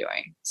what I'm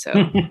doing. So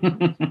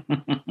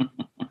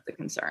it's a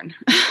concern.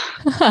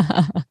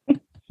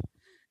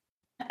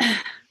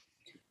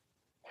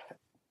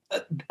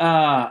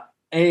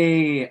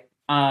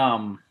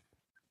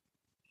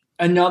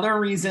 Another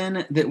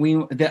reason that we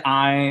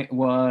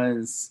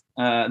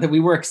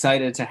were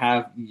excited to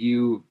have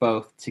you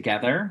both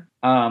together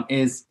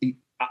is,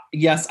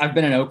 yes, I've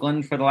been in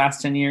Oakland for the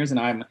last 10 years, and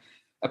I'm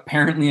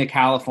apparently a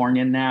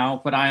Californian now,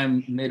 but I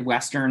am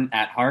Midwestern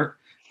at heart.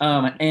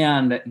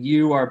 And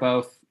you are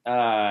both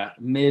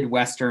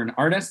Midwestern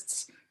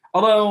artists.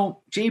 Although,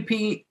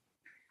 JP,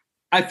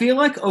 I feel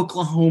like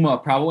Oklahoma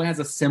probably has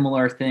a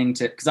similar thing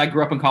to, because I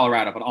grew up in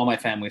Colorado, but all my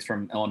family's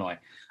from Illinois.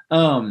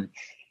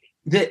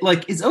 That,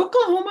 like, is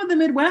Oklahoma the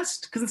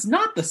Midwest? Because it's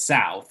not the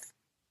South,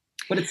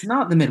 but it's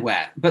not the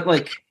Midwest. But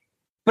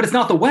it's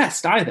not the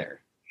West either.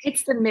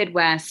 It's the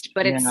Midwest,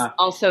 but it's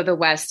also the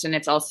West, and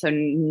it's also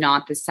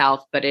not the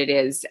South, but it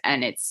is,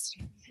 and it's,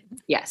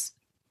 yes.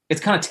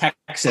 It's kind of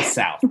Texas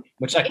South,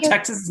 which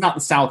Texas is not the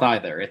South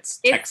either. It's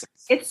Texas.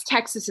 It's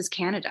Texas is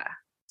Canada.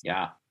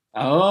 Yeah.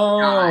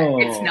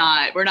 Oh. It's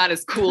not. We're not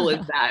as cool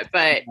as that,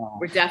 but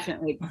we're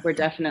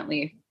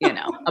definitely, you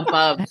know,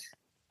 above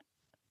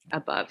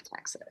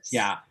Texas.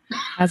 Yeah.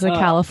 As a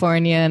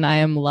Californian, I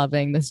am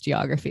loving this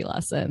geography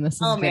lesson.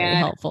 This is very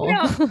helpful. You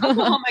know,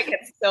 Oklahoma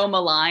gets so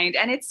maligned,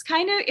 and it's,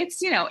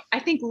 you know, I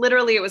think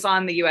literally it was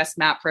on the US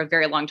map for a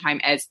very long time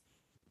as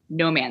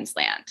no man's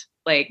land.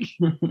 Like,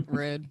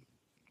 rude.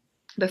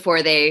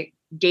 Before they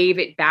gave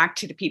it back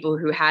to the people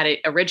who had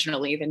it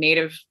originally, the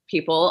native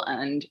people,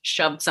 and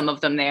shoved some of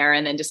them there,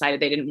 and then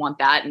decided they didn't want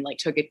that and like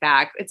took it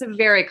back. It's a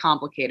very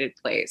complicated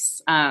place.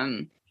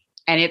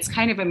 And it's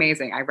kind of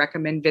amazing. I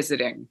recommend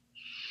visiting.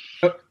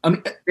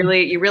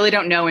 You really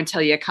don't know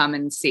until you come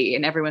and see.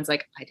 And everyone's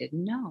like, I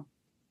didn't know.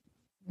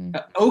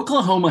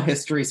 Oklahoma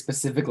history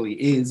specifically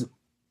is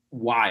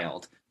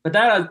wild, but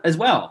that as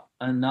well,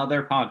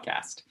 another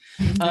podcast.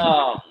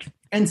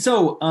 And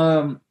so,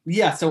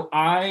 so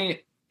I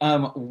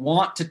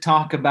want to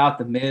talk about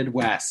the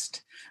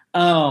Midwest.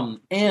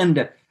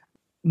 And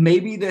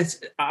maybe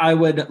I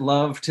would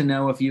love to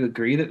know if you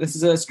agree that this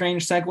is a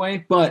strange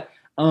segue, but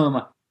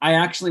I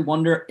actually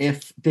wonder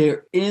if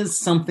there is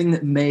something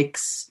that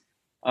makes,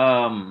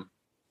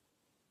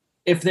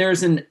 if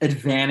there's an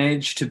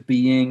advantage to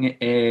being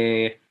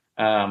a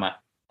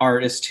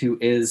artist who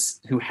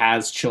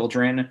has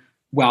children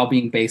while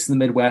being based in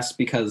the Midwest,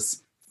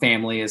 because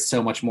family is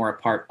so much more a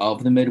part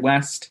of the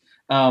Midwest,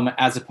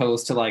 as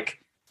opposed to like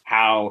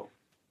how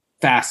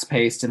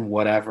fast-paced and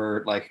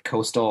whatever like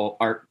coastal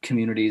art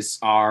communities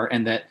are,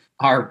 and that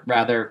are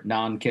rather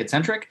non-kid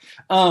centric.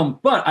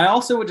 But I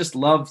also would just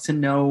love to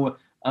know,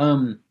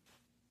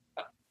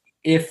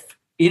 if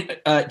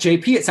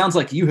JP, it sounds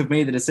like you have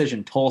made the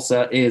decision.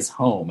 Tulsa is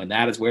home, and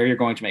that is where you're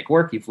going to make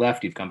work. You've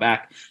left, you've come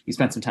back, you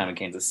spent some time in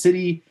Kansas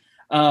City.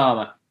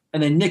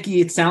 And then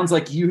Nicci, it sounds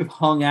like you have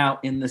hung out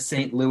in the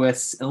St.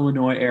 Louis,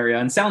 Illinois area,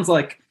 and sounds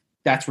like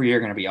that's where you're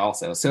going to be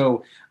also.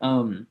 So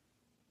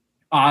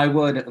I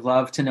would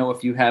love to know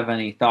if you have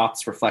any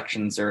thoughts,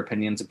 reflections, or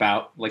opinions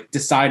about like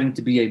deciding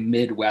to be a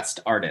Midwest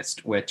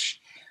artist,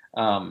 which,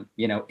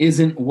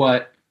 isn't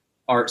what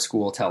art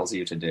school tells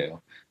you to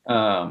do,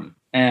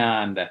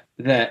 and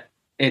that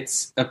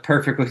it's a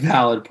perfectly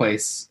valid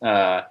place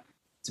to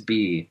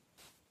be,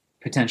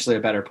 potentially a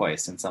better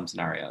place in some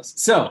scenarios.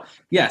 So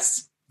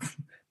yes,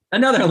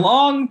 another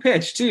long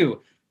pitch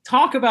to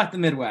talk about the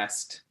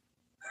Midwest.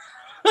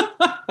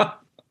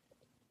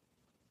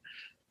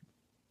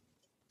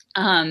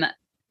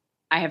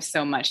 I have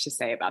so much to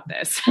say about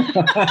this.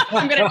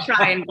 I'm going to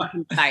try and be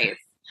concise.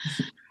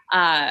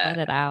 Let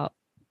it out.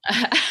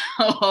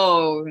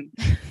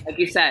 Like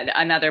you said,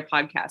 another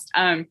podcast.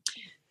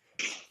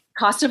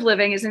 cost of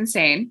living is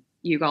insane.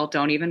 You all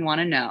don't even want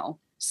to know.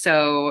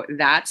 So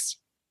that's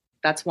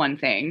one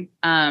thing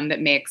that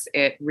makes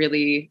it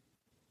really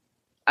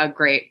a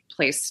great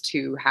place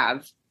to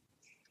have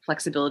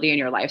flexibility in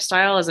your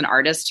lifestyle as an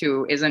artist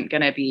who isn't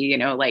going to be,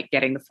 like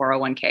getting the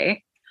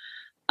 401k.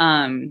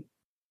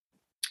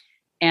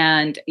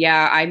 And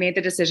yeah, I made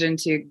the decision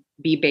to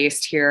be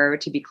based here,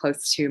 to be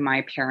close to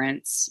my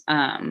parents.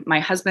 My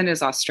husband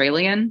is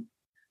Australian.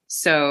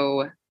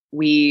 So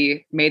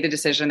we made the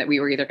decision that we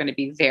were either going to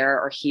be there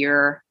or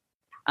here.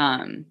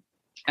 And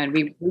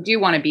we do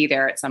want to be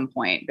there at some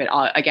point. But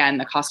again,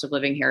 the cost of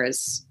living here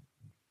is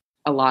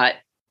a lot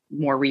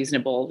more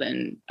reasonable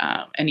than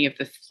any of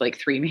the like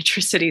 3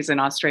 major cities in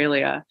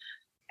Australia.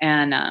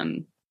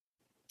 And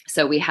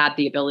so we had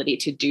the ability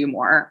to do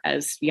more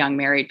as young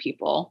married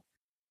people.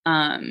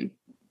 And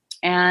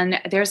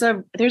there's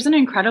an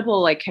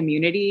incredible like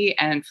community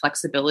and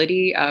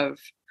flexibility of,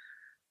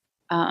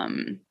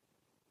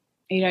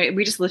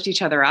 we just lift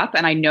each other up.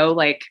 And I know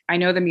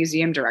the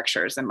museum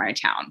directors in my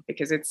town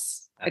because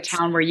it's a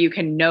town where you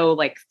can know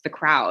like the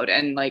crowd.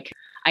 And like,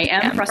 I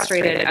am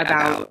frustrated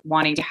about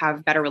wanting to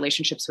have better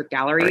relationships with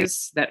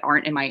galleries that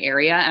aren't in my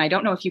area. And I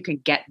don't know if you can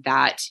get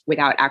that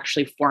without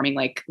actually forming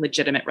like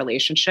legitimate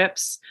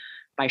relationships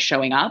by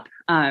showing up.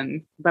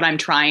 But I'm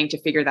trying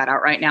to figure that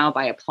out right now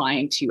by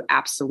applying to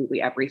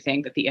absolutely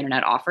everything that the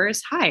internet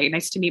offers. Hi,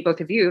 nice to meet both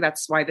of you.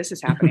 That's why this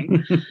is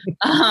happening.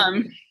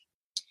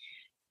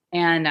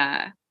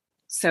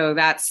 So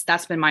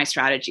that's been my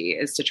strategy,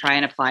 is to try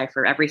and apply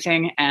for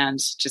everything and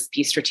just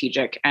be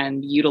strategic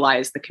and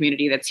utilize the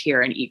community that's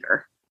here and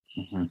eager.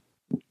 Mm-hmm.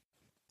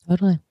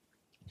 Totally.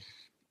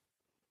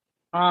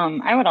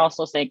 I would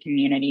also say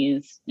community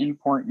is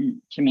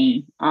important to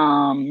me.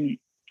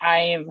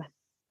 I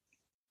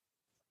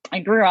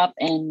grew up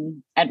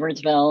in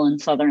Edwardsville in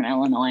Southern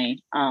Illinois,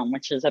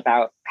 which is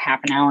about half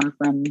an hour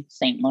from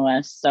St.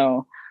 Louis.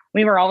 So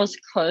we were always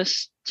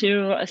close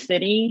to a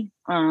city,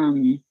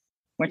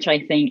 which I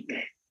think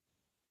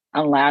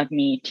allowed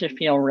me to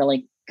feel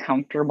really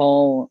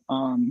comfortable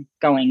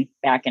going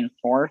back and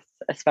forth,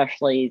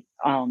 especially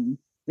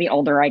the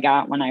older I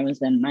got when I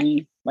was in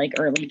my like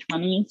early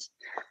 20s.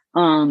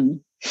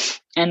 And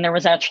there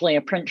was actually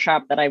a print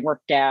shop that I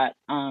worked at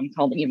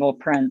called Evil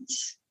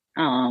Prints.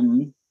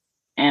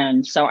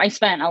 And so I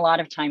spent a lot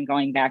of time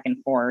going back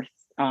and forth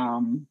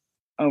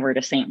over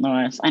to St.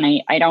 Louis.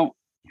 And I don't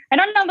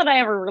know that I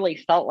ever really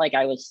felt like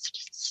I was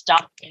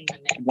stuck in the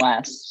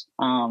Midwest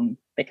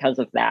because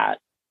of that.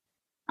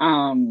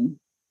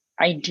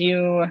 I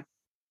do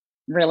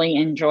really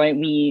enjoy,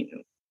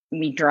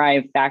 we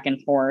drive back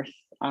and forth.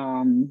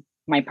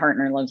 My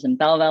partner lives in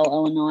Belleville,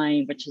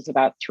 Illinois, which is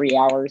about 3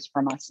 hours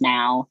from us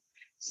now.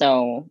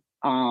 So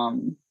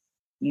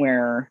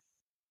we're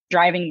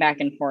driving back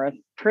and forth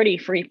pretty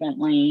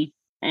frequently.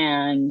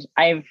 And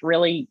I've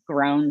really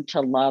grown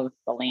to love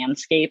the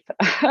landscape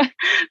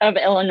of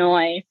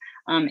Illinois.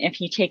 If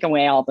you take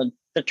away all the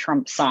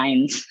Trump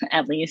signs,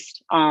 at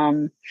least,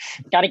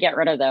 got to get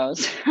rid of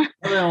those.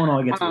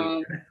 Illinois gets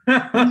weird.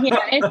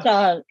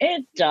 Yeah,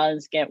 it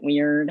does get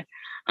weird.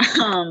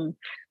 But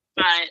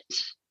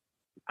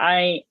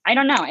I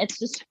don't know.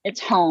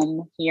 It's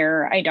home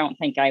here. I don't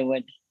think I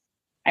would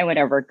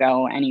ever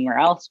go anywhere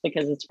else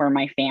because it's where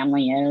my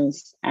family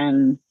is.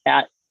 And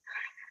that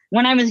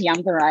when I was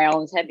younger, I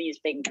always had these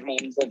big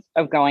dreams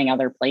of going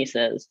other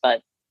places,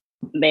 but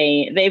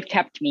they've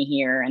kept me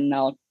here, and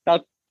they'll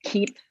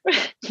keep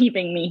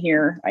keeping me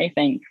here, I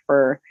think,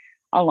 for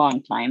a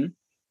long time.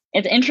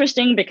 It's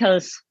interesting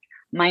because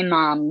my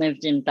mom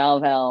lived in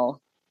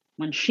Belleville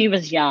when she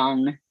was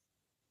young.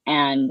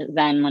 And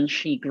then when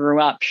she grew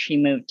up, she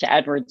moved to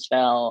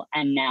Edwardsville,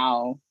 and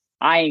now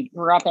I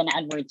grew up in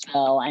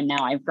Edwardsville, and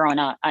now I've grown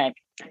up and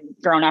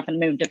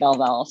moved to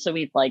Belleville. So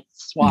we've like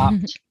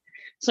swapped.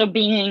 So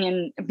being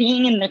in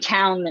the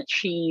town that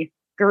she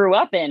grew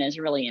up in is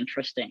really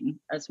interesting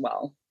as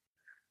well.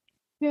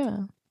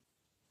 Yeah.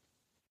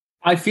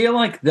 I feel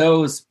like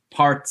those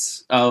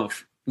parts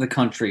of the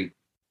country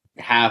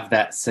have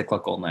that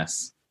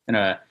cyclicalness in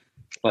a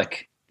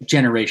like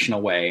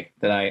generational way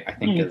that I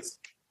think is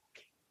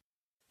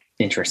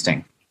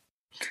interesting.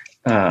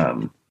 We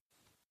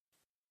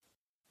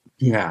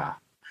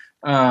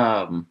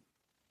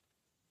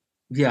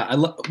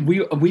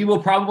will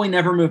probably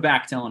never move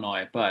back to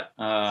Illinois, but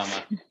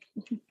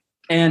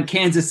and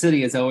Kansas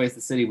City is always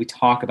the city we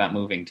talk about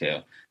moving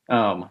to.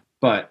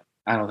 But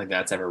I don't think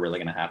that's ever really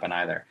going to happen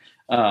either.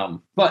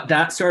 But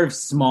that sort of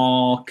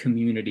small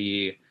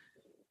community,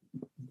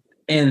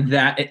 and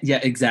that, yeah,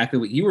 exactly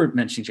what you were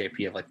mentioning,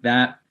 JP, of like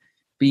that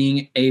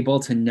being able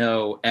to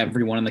know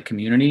everyone in the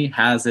community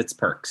has its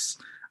perks.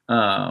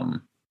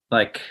 I'm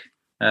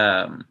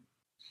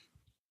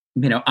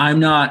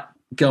not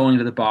going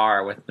to the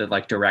bar with the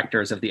like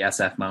directors of the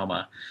SF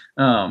MoMA,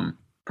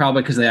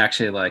 probably because they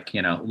actually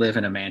live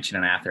in a mansion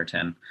in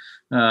Atherton.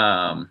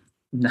 But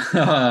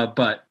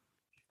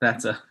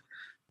that's another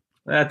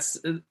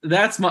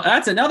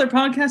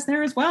podcast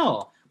there as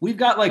well. We've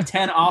got like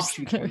 10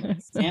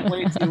 offshoots. Can't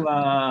wait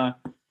to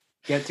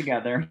get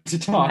together to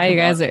talk. Now you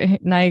guys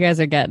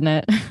are getting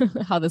it.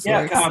 How this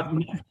works.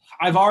 God,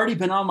 I've already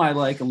been on my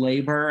like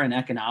labor and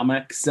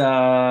economics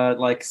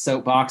like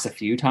soapbox a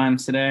few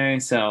times today.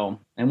 So,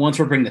 and once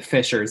we're bringing the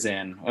Fishers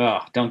in,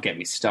 don't get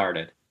me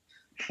started.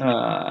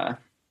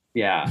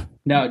 Yeah,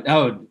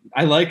 no,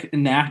 I like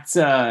Nat's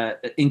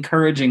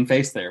encouraging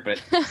face there, but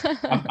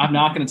I'm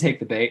not going to take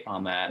the bait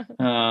on that.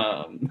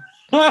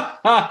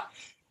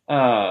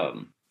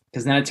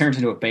 Because then it turns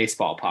into a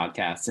baseball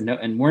podcast,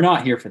 and we're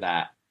not here for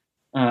that.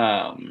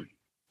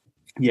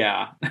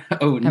 Yeah.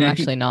 I'm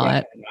actually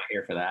not. I'm not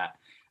here for that.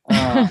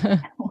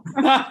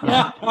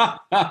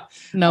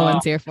 No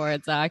one's here for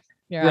it, Zach.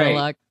 You're out of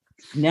luck.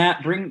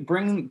 Nat,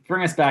 bring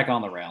us back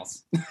on the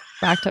rails.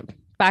 back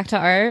to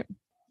art.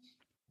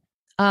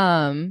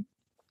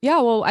 Yeah,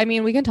 well, I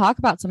mean, we can talk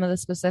about some of the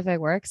specific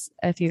works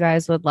if you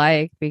guys would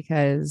like,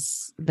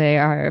 because they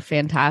are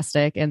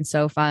fantastic and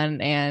so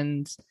fun.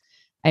 And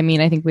I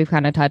mean, I think we've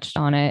kind of touched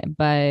on it,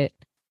 but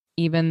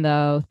even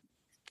though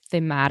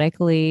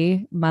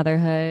thematically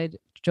motherhood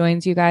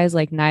joins you guys,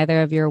 like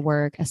neither of your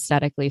work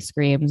aesthetically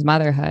screams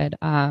motherhood.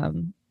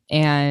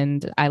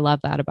 And I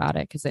love that about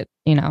it because it,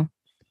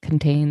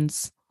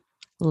 contains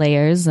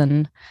layers,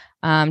 and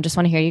just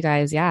want to hear you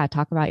guys,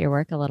 talk about your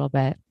work a little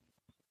bit.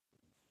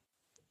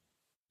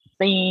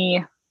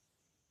 The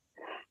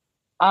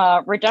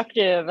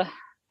reductive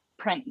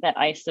print that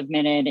I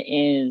submitted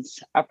is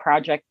a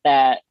project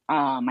that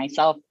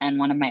myself and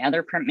one of my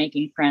other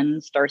printmaking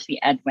friends, Darcy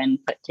Edwin,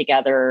 put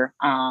together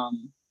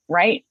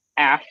right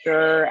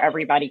after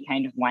everybody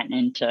kind of went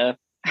into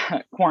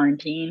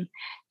quarantine,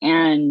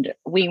 and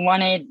we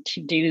wanted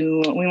to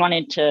do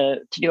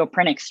a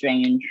print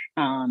exchange,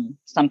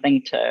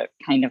 something to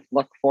kind of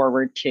look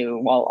forward to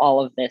while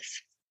all of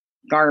this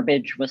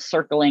garbage was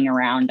circling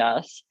around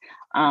us.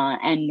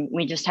 And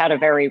we just had a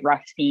very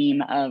rough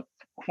theme of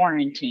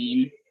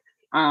quarantine.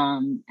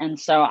 And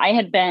so I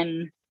had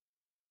been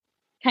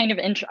kind of,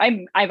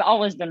 I've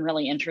always been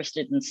really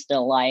interested in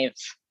still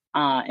lifes.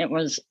 It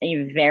was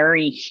a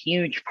very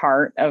huge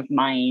part of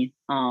my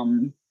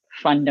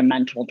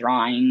fundamental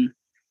drawing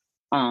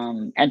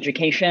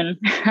education.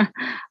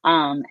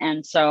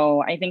 And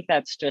so I think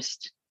that's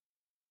just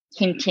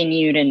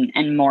continued and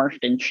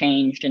morphed and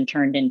changed and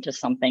turned into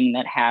something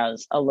that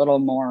has a little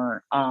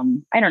more,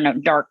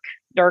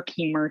 dark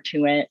humor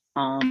to it,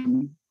 a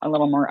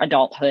little more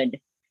adulthood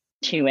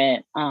to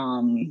it.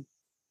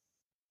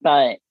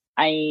 But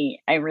I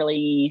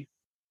really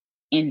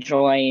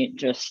enjoy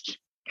just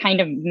kind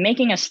of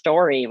making a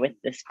story with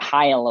this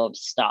pile of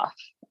stuff.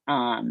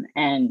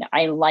 And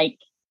I like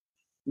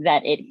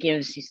that it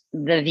gives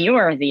the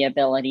viewer the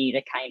ability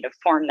to kind of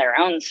form their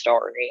own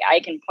story. I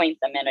can point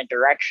them in a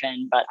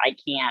direction, but I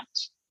can't,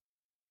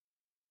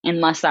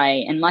 unless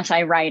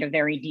I write a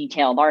very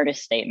detailed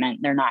artist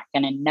statement, they're not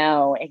going to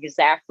know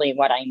exactly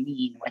what I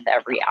mean with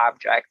every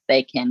object.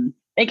 They can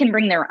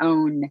bring their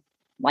own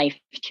life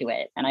to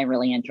it, and I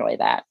really enjoy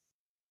that.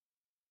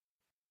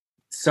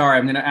 Sorry,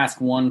 I'm going to ask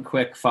one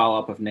quick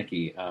follow-up of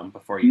Nicci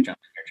before you jump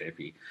in here,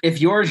 JP.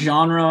 If your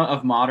genre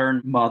of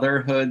modern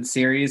motherhood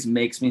series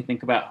makes me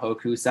think about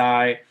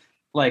Hokusai,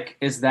 like,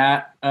 is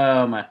that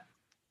a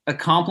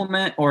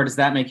compliment, or does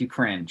that make you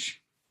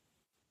cringe?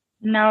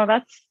 No,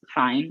 that's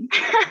fine.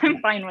 I'm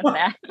fine with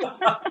that.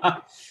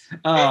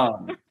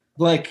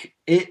 Like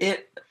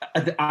it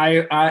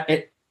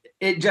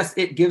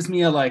gives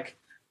me a like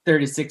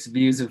 36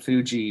 Views of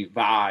Fuji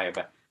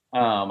vibe.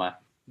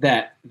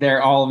 That there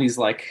are all these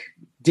like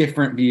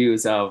different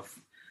views of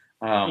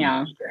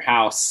your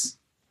house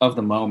of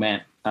the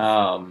moment.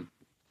 That's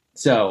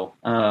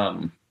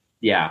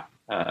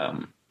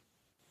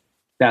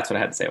what I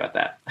had to say about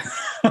that.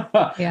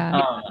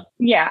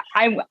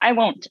 I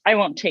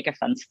won't take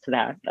offense to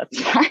that.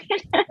 That's fine.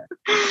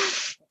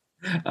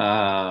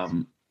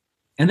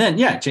 And then,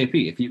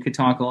 JP, if you could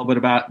talk a little bit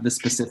about the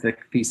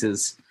specific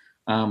pieces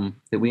that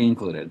we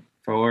included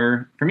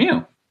from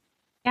you.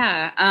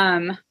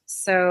 Yeah.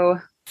 So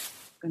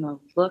I'm going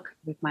to look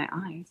with my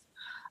eyes.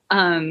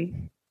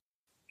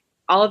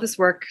 All of this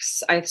work,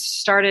 I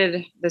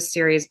started this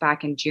series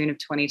back in June of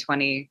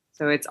 2020.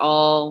 So it's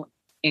all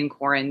in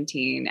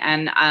quarantine.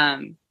 And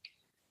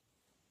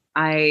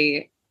I've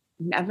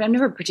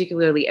never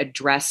particularly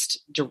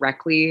addressed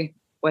directly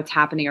what's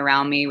happening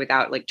around me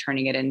without like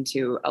turning it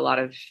into a lot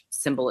of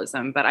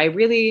symbolism. But I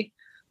really,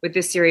 with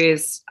this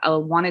series, I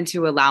wanted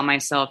to allow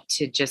myself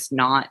to just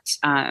not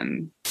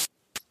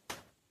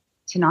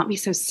be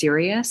so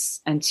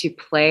serious, and to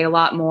play a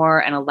lot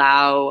more and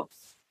allow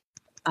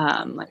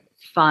like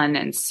fun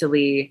and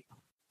silly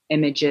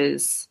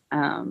images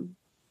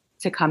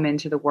to come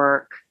into the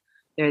work.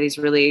 There are these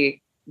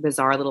really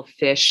bizarre little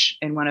fish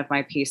in one of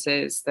my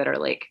pieces that are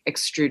like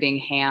extruding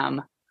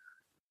ham.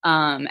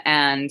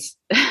 And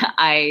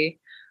I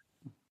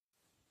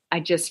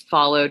just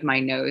followed my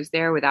nose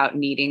there without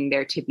needing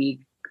there to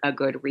be a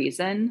good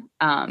reason.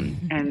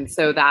 And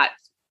so that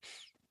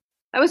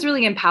was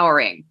really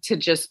empowering to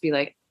just be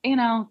like,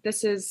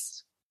 this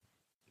is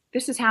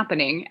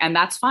happening, and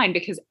that's fine,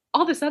 because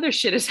all this other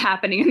shit is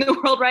happening in the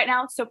world right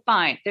now. So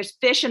fine. There's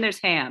fish and there's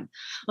ham.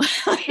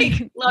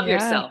 Like, love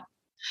yourself.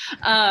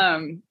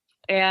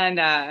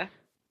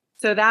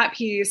 So that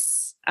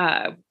piece,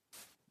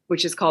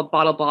 which is called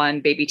Bottle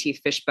Blonde Baby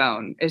Teeth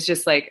Fishbone, is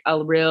just like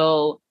a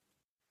real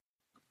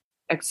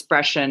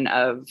expression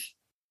of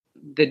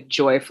the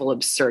joyful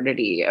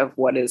absurdity of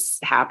what is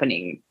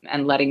happening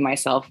and letting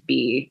myself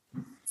be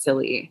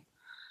silly.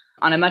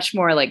 On a much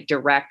more like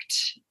direct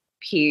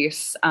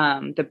piece,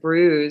 the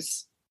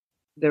bruise,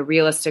 the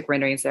realistic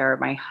renderings there are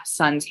my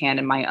son's hand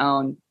and my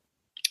own,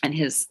 and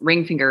his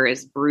ring finger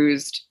is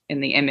bruised in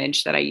the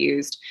image that I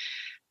used.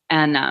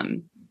 And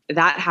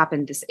that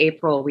happened this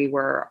April. We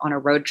were on a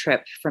road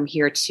trip from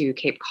here to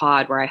Cape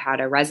Cod where I had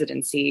a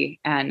residency.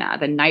 And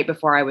the night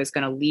before I was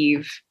going to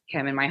leave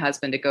him and my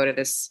husband to go to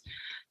this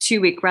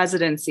 2-week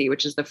residency,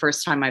 which is the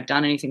first time I've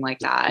done anything like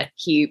that,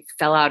 he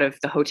fell out of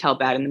the hotel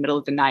bed in the middle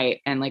of the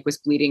night and like was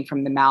bleeding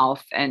from the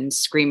mouth and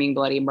screaming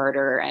bloody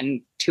murder.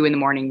 And 2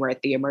 a.m, we're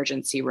at the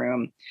emergency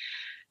room.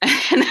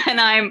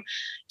 And I'm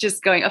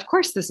just going, of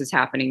course, this is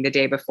happening the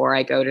day before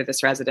I go to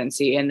this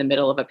residency in the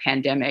middle of a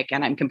pandemic.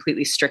 And I'm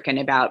completely stricken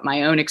about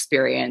my own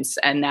experience.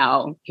 And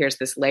now here's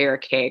this layer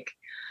cake.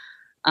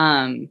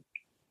 And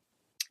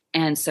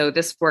so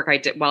this work I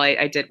did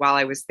while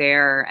I was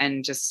there,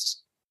 and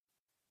just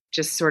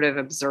sort of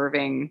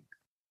observing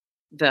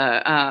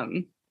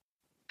the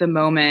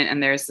moment.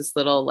 And there's this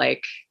little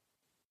like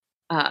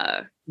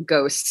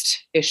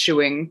ghost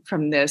issuing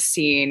from this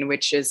scene,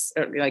 which is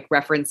like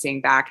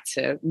referencing back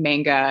to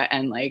manga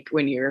and like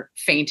when you're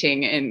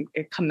fainting and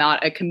it come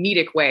out a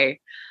comedic way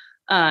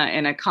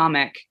in a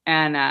comic.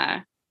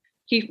 And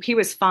he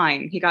was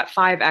fine. He got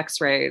 5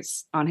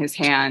 x-rays on his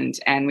hand,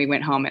 and we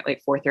went home at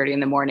like 4:30 in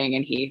the morning,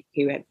 and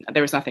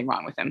there was nothing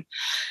wrong with him.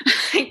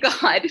 Thank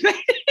God.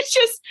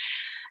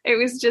 It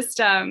was just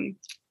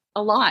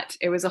a lot.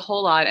 It was a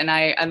whole lot.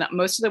 And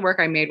most of the work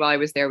I made while I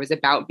was there was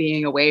about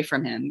being away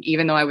from him.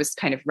 Even though I was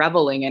kind of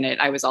reveling in it,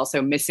 I was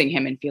also missing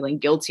him and feeling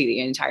guilty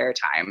the entire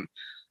time.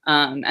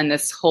 And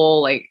this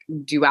whole like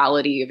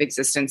duality of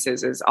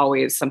existences is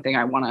always something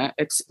I want to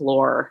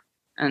explore.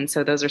 And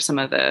so those are some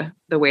of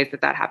the ways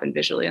that happened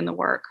visually in the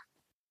work.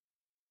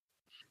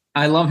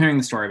 I love hearing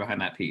the story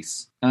behind that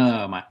piece.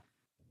 And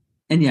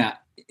yeah,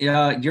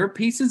 your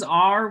pieces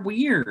are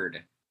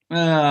weird.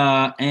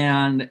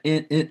 And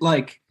it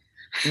like,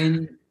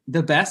 in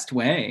the best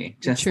way,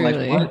 just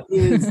Truly. like what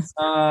is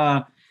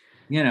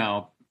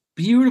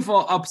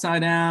beautiful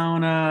upside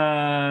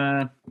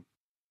down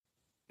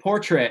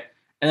portrait,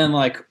 and then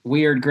like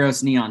weird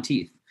gross neon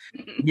teeth.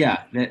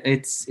 Yeah,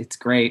 it's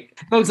great.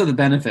 Folks have the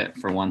benefit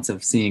for once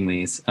of seeing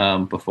these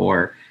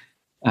before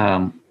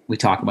we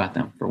talk about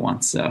them for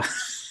once. So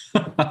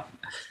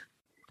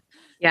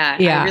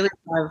yeah.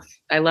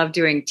 I love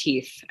doing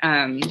teeth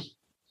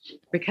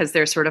because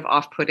they're sort of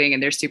off-putting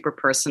and they're super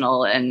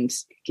personal. And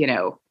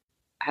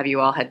have you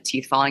all had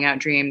teeth falling out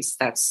dreams?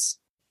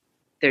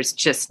 There's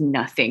just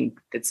nothing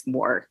that's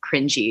more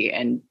cringy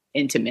and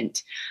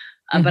intimate.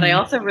 But I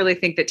also really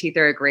think that teeth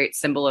are a great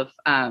symbol of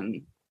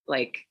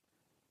like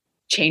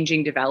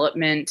changing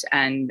development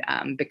and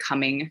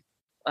becoming.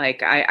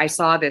 Like I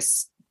saw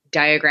this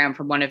diagram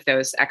from one of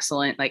those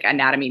excellent like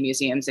anatomy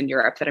museums in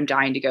Europe that I'm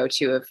dying to go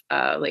to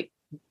of like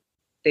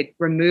they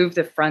removed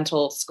the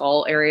frontal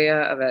skull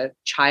area of a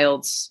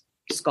child's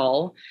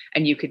skull,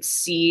 and you could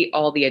see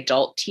all the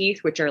adult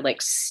teeth, which are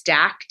like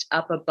stacked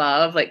up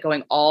above, like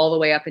going all the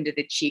way up into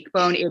the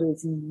cheekbone. It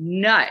is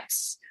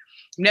nuts.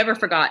 Never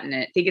forgotten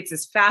it. I think it's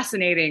this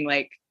fascinating,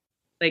 like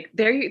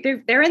they're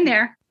in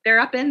there. They're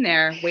up in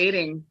there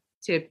waiting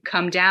to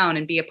come down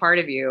and be a part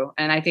of you.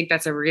 And I think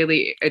that's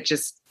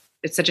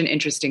it's such an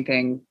interesting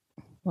thing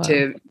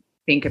to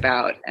think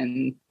about.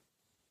 And,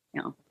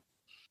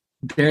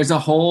 there's a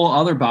whole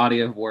other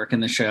body of work in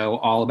the show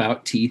all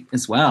about teeth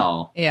as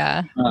well.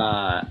 Yeah.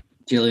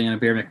 Jillian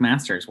Beer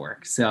McMaster's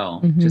work.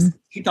 So just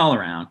teeth all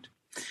around.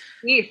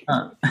 Teeth.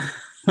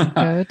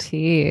 Go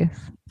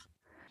teeth.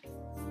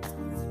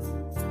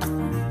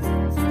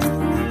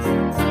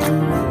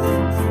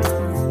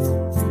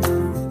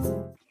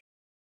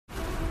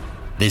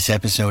 This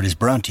episode is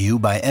brought to you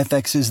by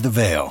FX's The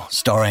Veil,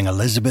 starring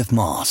Elizabeth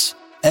Moss.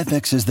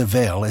 FX's The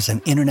Veil is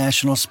an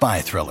international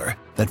spy thriller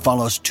that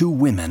follows 2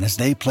 women as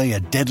they play a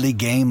deadly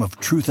game of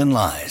truth and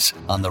lies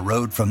on the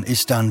road from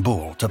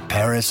Istanbul to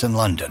Paris and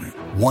London.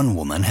 One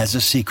woman has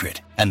a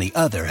secret, and the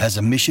other has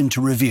a mission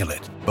to reveal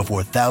it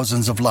before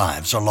thousands of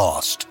lives are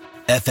lost.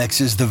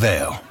 FX's The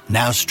Veil,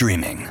 now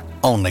streaming,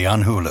 only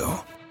on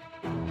Hulu.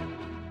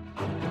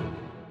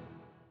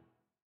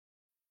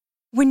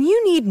 When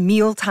you need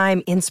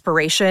mealtime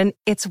inspiration,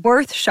 it's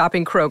worth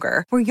shopping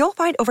Kroger, where you'll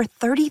find over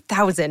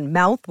 30,000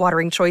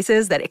 mouth-watering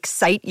choices that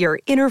excite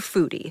your inner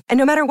foodie. And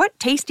no matter what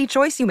tasty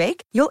choice you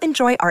make, you'll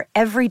enjoy our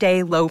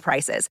everyday low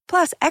prices,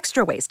 plus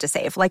extra ways to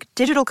save, like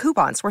digital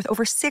coupons worth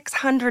over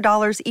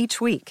 $600 each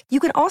week. You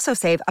can also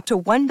save up to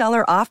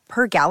 $1 off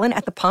per gallon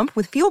at the pump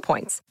with fuel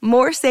points.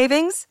 More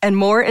savings and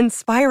more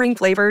inspiring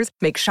flavors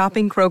make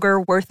shopping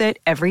Kroger worth it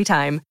every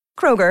time.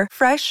 Kroger,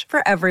 fresh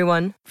for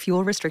everyone.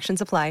 Fuel restrictions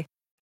apply.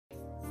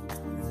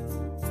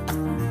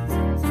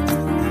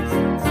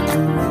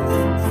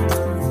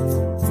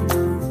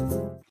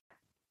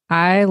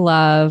 I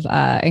love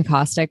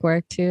encaustic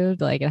work too.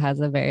 Like it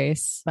has a very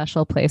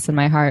special place in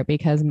my heart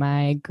because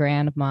my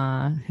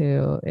grandma,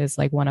 who is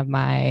like one of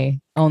my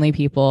only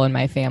people in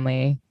my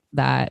family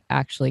that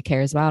actually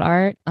cares about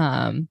art,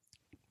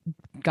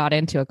 got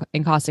into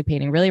encaustic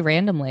painting really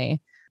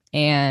randomly.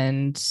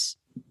 And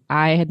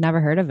I had never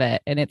heard of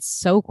it. And it's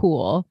so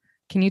cool.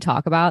 Can you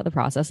talk about the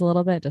process a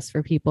little bit just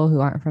for people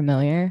who aren't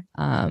familiar?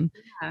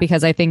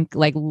 Because I think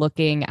like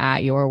looking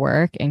at your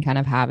work and kind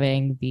of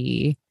having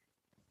the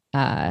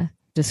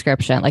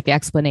description, like the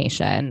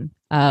explanation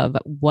of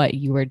what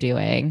you were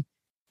doing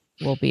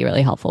will be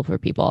really helpful for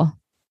people.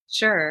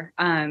 Sure.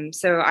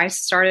 So I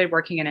started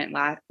working in it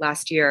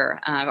last year.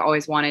 I've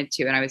always wanted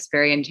to, and I was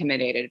very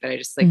intimidated, but I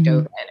just like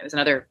dove in. It was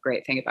another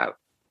great thing about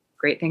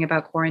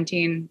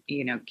quarantine.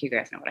 You know, you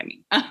guys know what I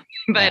mean.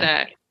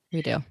 But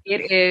we do.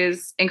 It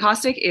is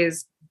encaustic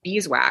is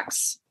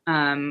beeswax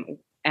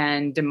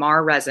and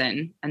Damar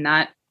resin, and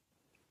that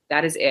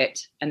is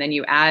it. And then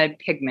you add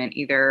pigment.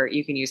 Either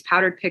you can use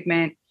powdered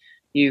pigment,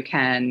 you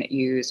can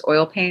use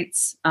oil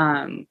paints,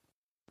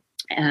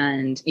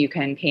 and you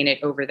can paint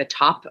it over the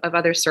top of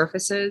other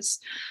surfaces.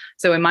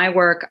 So in my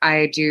work,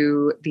 I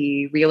do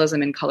the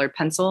realism in colored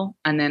pencil,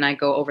 and then I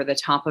go over the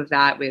top of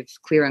that with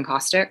clear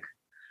encaustic.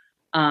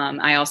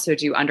 I also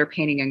do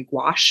underpainting in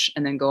gouache,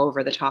 and then go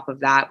over the top of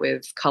that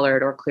with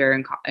colored or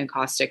clear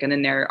encaustic. And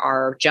then there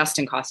are just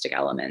encaustic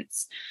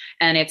elements.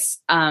 And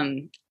it's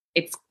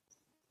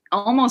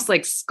almost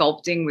like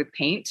sculpting with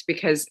paint,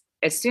 because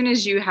as soon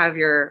as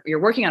you're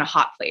working on a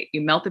hot plate,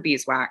 you melt the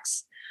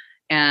beeswax,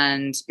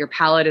 and your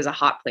palette is a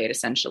hot plate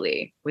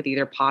essentially with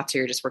either pots or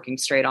you're just working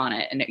straight on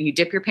it. And you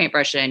dip your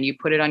paintbrush in, you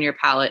put it on your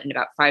palette, and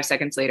about 5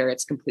 seconds later,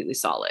 it's completely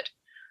solid.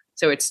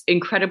 So it's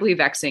incredibly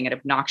vexing and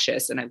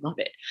obnoxious, and I love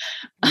it.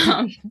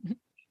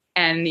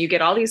 And you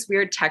get all these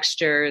weird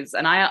textures.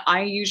 And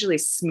I usually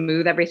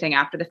smooth everything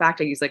after the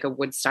fact. I use like a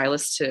wood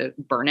stylus to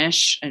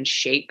burnish and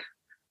shape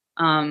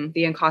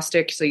the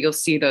encaustic. So you'll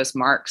see those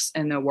marks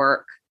in the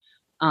work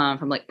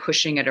from like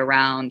pushing it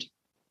around.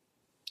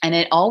 And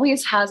it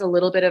always has a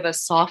little bit of a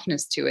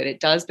softness to it.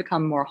 It does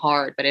become more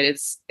hard, but it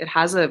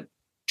has a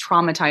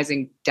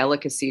traumatizing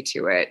delicacy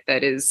to it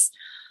that is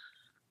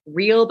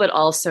real, but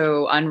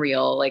also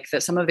unreal. Like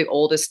some of the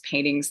oldest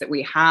paintings that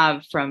we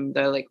have from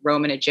the like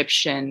Roman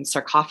Egyptian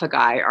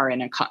sarcophagi are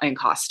in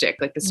encaustic.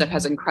 Like this stuff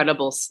has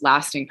incredible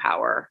lasting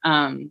power.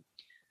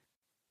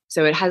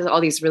 So it has all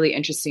these really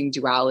interesting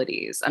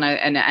dualities and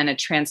a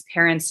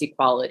transparency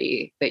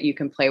quality that you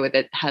can play with.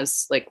 It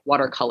has like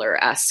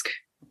watercolor-esque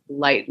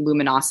light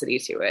luminosity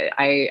to it.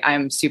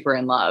 I'm super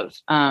in love.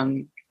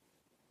 And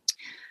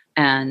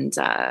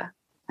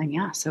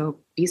yeah, so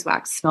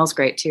beeswax smells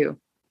great too.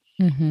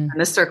 And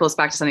this circles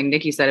back to something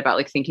Nicci said about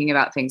like thinking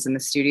about things in the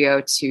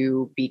studio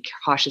to be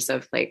cautious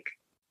of like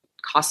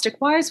caustic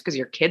wise, because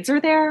your kids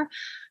are there.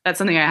 That's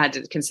something I had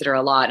to consider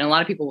a lot. And a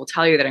lot of people will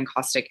tell you that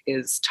encaustic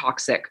is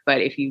toxic, but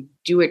if you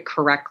do it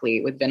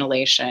correctly with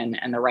ventilation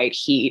and the right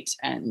heat,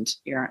 and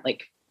you're not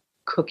like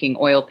cooking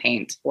oil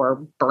paint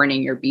or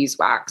burning your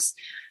beeswax,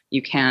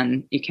 you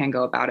can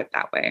go about it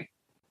that way.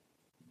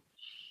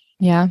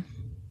 Yeah.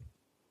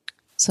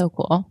 So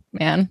cool,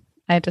 man.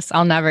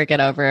 I'll never get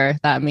over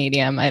that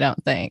medium, I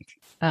don't think.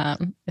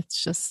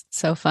 It's just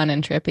so fun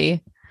and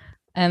trippy.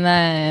 And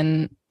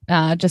then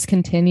just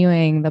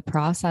continuing the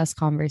process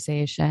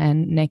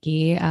conversation,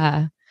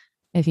 Nicci,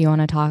 if you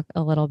want to talk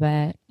a little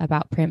bit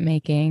about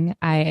printmaking.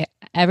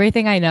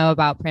 Everything I know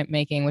about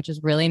printmaking, which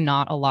is really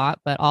not a lot,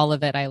 but all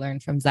of it I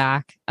learned from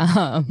Zach,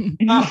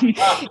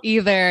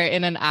 either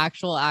in an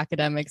actual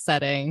academic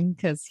setting,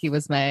 because he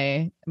was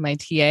my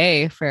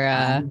TA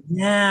for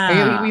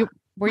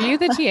were you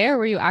the TA or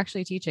were you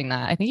actually teaching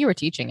that? I think you were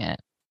teaching it.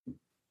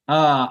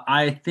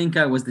 I think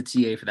I was the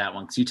TA for that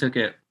one, because you took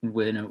it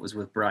when it was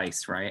with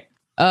Bryce, right?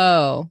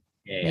 Oh,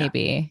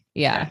 maybe.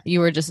 Yeah. You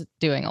were just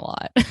doing a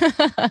lot,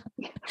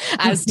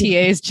 as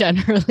TAs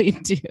generally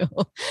do.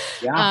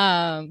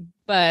 Yeah.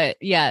 But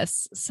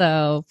yes.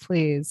 So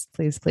please,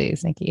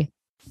 Nicci.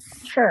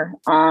 Sure.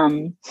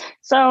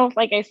 So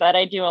like I said,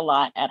 I do a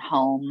lot at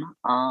home.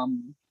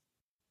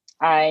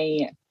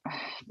 I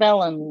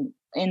fell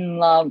in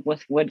love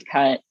with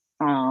woodcut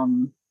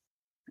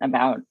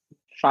about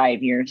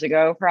 5 years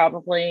ago,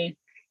 probably,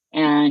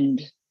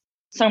 and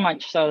so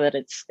much so that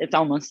it's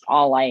almost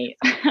all I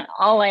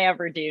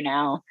ever do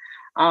now.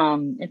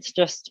 It's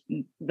just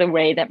the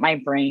way that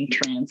my brain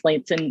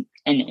translates an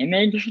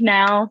image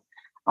now.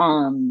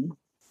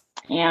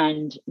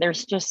 And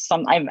there's just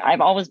I've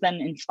always been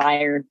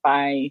inspired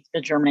by the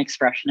German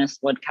expressionist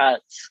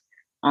woodcuts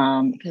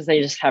because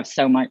they just have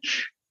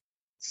such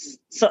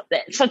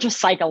a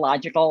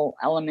psychological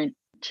element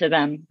to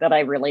them that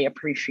I really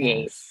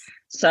appreciate. Yes.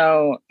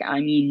 So, I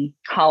mean,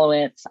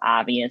 Kolowitz,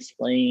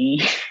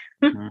 obviously.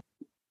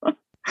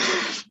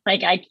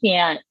 Like I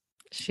can't.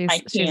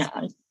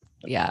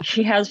 Yeah.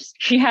 She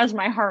has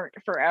my heart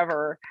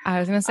forever. I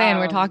was gonna say, and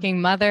we're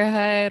talking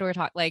motherhood. We're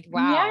talking like,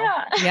 wow.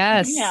 Yeah.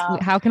 Yes. Yeah.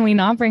 How can we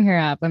not bring her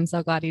up? I'm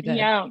so glad you did.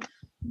 Yeah.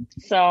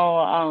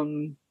 So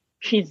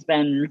she's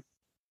been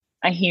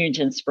a huge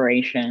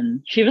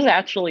inspiration. She was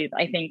actually,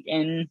 I think,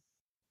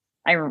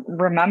 I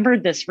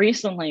remembered this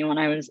recently when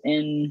I was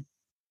in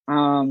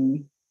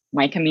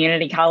my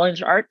community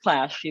college art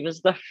class. She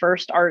was the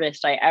first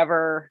artist I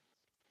ever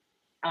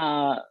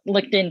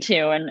looked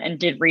into and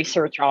did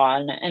research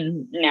on.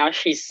 And now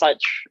she's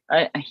such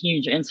a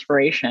huge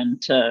inspiration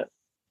to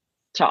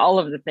all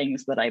of the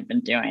things that I've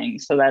been doing.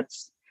 So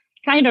that's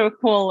kind of a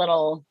cool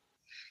little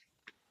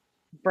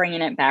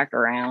bringing it back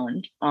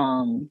around.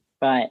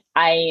 But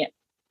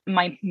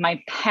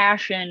my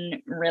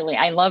passion really,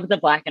 I love the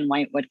black and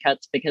white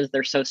woodcuts because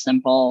they're so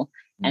simple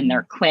and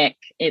they're quick.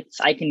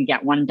 I can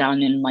get one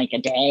done in like a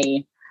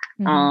day.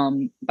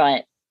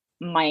 But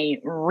my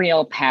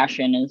real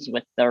passion is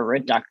with the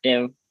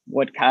reductive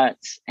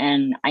woodcuts,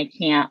 and I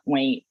can't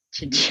wait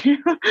to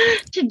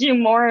do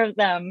more of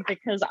them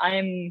because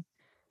I'm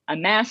a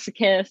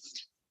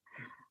masochist.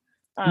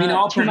 I mean,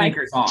 all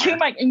printmakers are.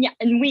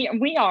 And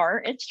we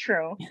are. It's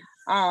true.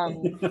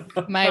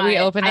 Might we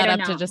open that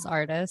up to just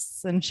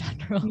artists in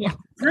general? Yeah.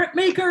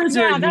 Printmakers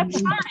Yeah, are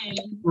that's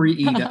fine.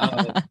 breed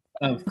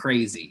of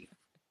crazy.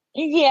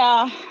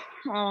 Yeah,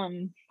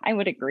 I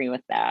would agree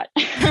with that.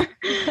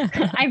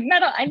 I've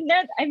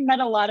met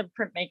a lot of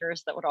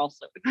printmakers that would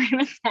also agree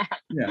with that.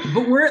 Yeah,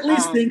 but we're at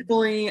least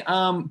thankfully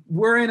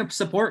we're in a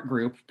support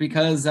group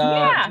because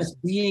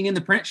just being in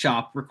the print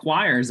shop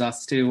requires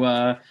us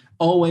to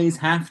always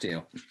have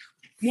to.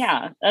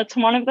 Yeah, that's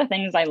one of the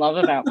things I love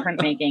about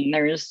printmaking.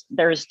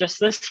 There's just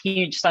this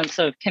huge sense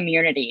of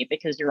community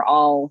because you're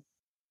all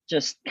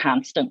just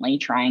constantly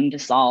trying to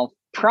solve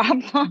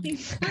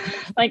problems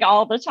like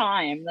all the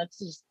time.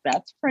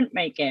 That's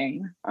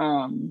printmaking.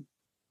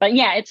 But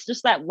yeah, it's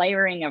just that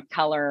layering of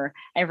color.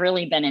 I've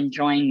really been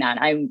enjoying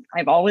that.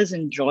 I've always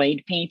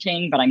enjoyed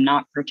painting, but I'm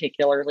not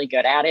particularly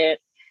good at it.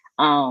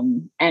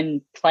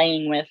 And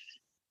playing with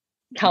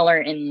color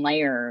in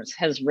layers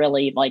has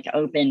really like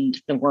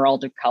opened the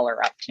world of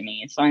color up to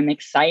me. So I'm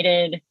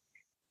excited.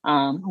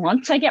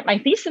 Once I get my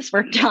thesis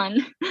work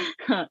done,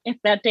 if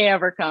that day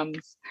ever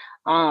comes,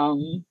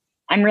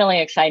 I'm really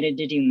excited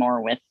to do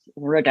more with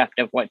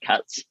reductive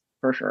woodcuts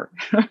for sure.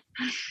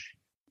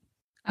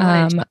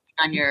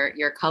 On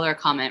your color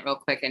comment real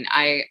quick, and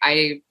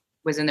I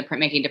was in the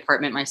printmaking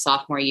department my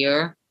sophomore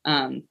year,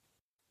 and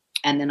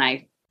then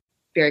I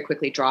very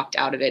quickly dropped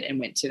out of it and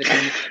went to the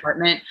painting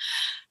department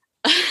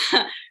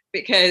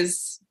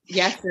because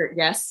yes,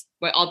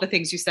 what all the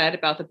things you said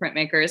about the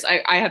printmakers,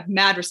 I have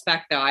mad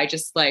respect though. I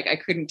just I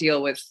couldn't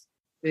deal with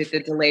the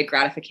delayed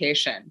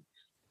gratification.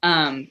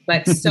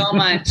 But so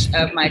much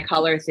of my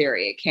color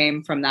theory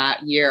came from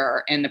that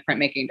year in the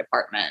printmaking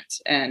department,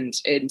 and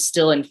it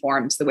still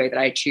informs the way that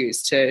I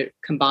choose to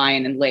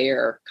combine and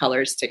layer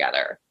colors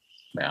together.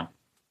 Yeah.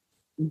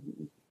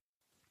 Mm-hmm.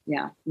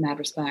 Yeah. Mad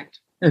respect.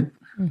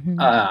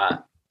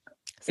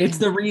 It's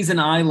the reason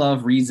I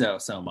love Rizzo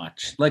so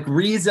much. Like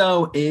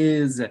Rizzo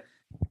is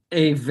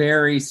a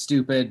very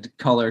stupid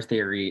color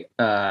theory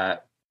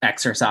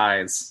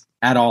exercise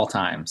at all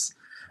times.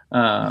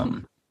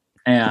 And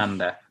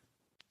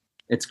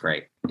it's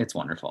great. It's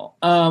wonderful.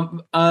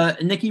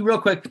 Nicci,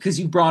 real quick, because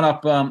you brought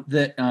up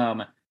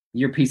that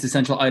your piece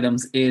Essential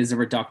Items is a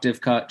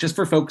reductive cut. Just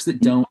for folks that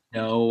don't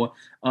know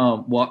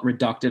what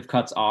reductive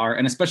cuts are,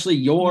 and especially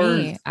yours.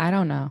 Me, I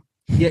don't know.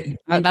 Yeah,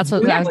 that's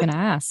what I was going to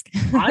ask.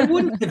 I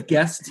wouldn't have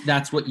guessed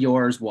that's what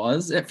yours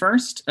was at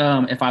first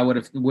if I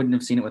wouldn't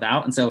have seen it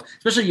without. And so,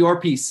 especially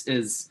your piece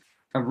is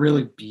a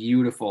really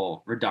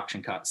beautiful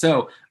reduction cut.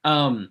 So,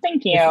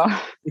 thank you.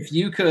 If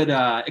you could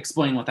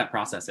explain what that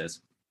process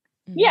is.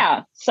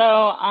 Yeah. So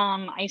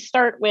I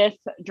start with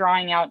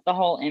drawing out the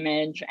whole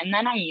image, and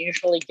then I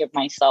usually give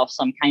myself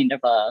some kind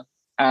of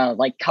a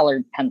like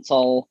colored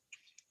pencil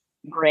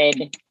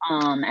grid,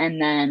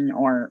 and then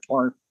or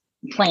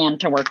plan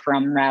to work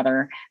from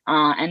rather.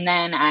 And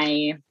then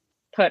I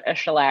put a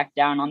shellac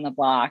down on the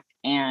block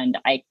and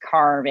I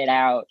carve it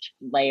out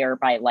layer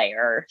by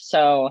layer.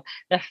 So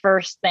the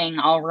first thing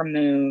I'll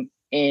remove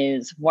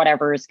is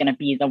whatever is going to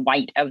be the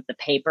white of the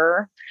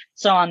paper.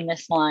 So on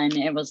this one,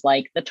 it was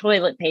like the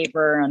toilet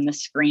paper on the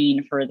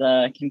screen for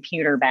the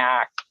computer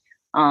back.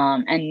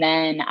 And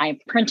then I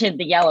printed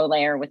the yellow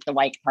layer with the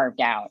white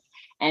carved out.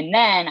 And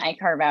then I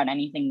carve out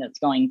anything that's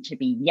going to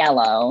be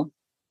yellow.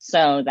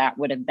 So that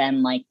would have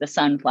been like the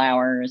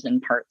sunflowers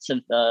and parts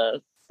of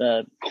the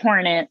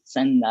hornets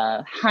and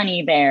the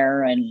honey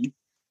bear and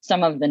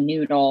some of the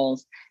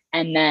noodles.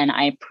 And then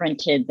I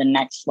printed the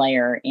next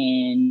layer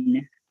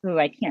in,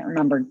 I can't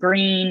remember,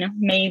 green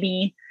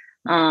maybe.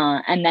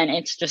 And then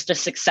it's just a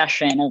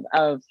succession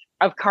of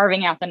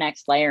carving out the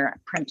next layer,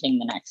 printing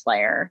the next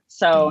layer.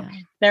 So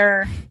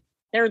they're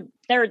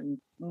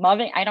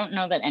loving. I don't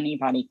know that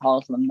anybody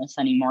calls them this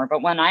anymore,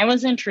 but when I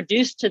was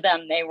introduced to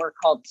them, they were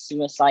called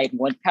suicide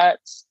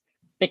woodcuts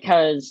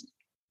because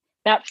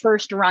that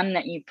first run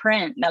that you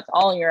print, that's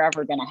all you're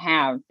ever going to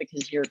have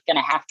because you're going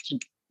to have to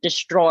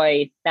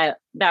destroy that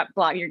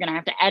block. You're going to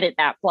have to edit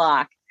that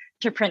block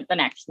to print the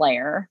next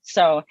layer.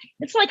 So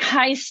it's like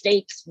high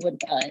stakes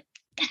woodcut.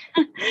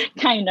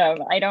 Kind of.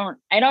 I don't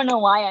know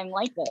why I'm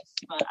like this,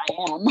 but I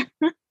am.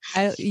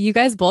 You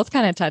guys both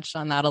kind of touched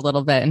on that a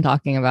little bit in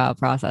talking about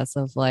process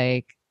of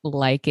like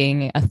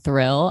liking a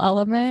thrill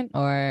element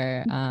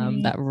or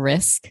that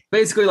risk.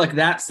 Basically, like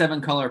that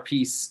 7-color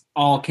piece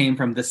all came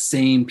from the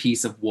same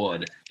piece of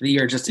wood that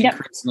you're just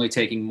increasingly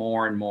taking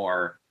more and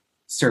more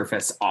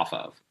surface off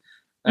of.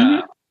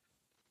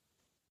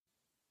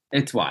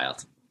 It's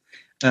wild.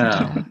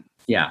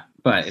 Yeah,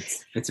 but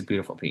it's a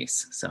beautiful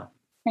piece. So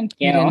thank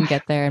you. You didn't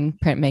get there in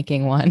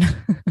printmaking one.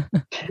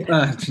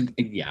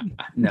 Yeah,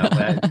 no,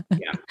 but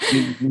yeah,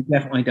 we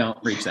definitely don't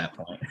reach that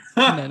point.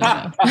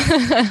 No.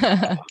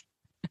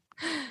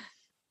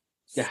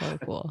 Yeah. So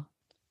cool.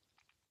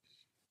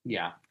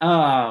 Yeah.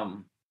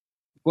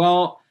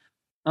 Well,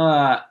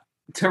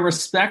 to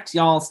respect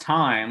y'all's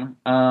time,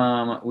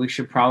 we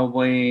should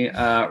probably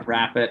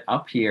wrap it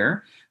up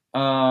here.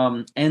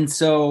 And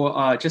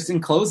so just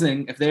in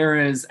closing, if there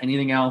is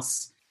anything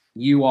else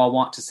you all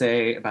want to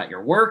say about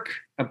your work,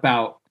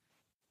 about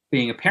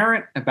being a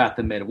parent, about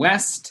the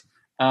Midwest,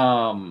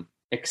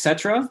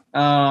 etc.,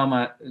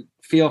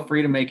 feel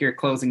free to make your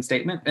closing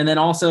statement. And then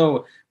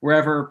also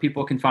wherever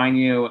people can find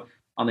you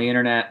on the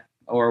internet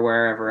or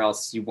wherever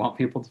else you want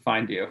people to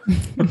find you.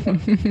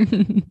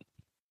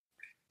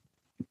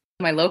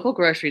 My local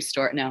grocery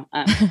store. No.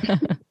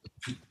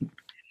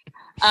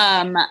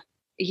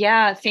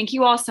 Yeah, thank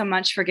you all so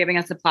much for giving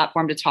us a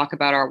platform to talk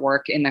about our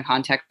work in the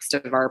context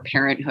of our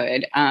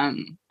parenthood.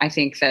 I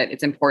think that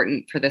it's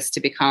important for this to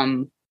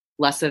become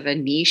less of a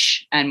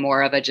niche and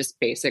more of a just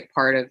basic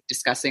part of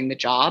discussing the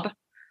job.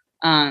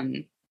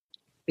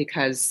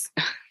 Because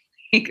I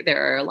think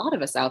there are a lot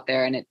of us out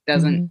there and it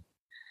doesn't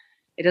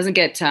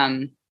get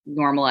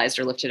normalized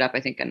or lifted up, I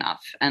think,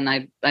 enough. And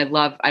I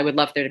would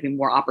love there to be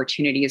more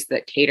opportunities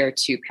that cater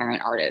to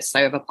parent artists.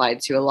 I have applied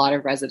to a lot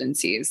of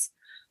residencies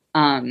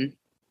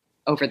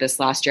over this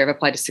last year. I've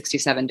applied to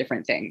 67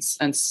 different things,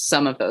 and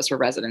some of those were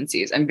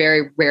residencies. And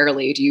very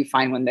rarely do you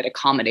find one that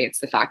accommodates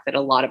the fact that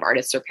a lot of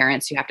artists are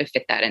parents who have to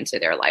fit that into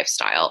their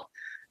lifestyle.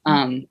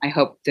 I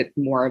hope that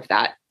more of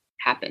that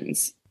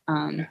happens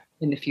in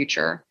the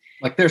future.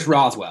 Like there's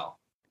Roswell.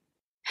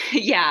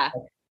 Yeah.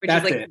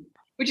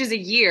 Which is a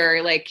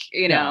year, like,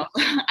 you know,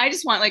 I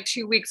just want like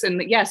 2 weeks.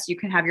 And yes, you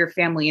can have your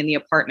family in the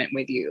apartment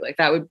with you. Like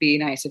that would be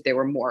nice if there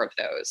were more of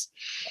those.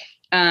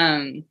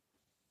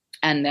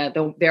 And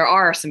there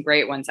are some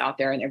great ones out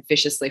there and they're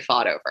viciously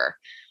fought over,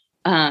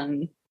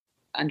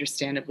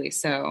 understandably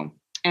so.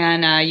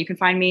 And you can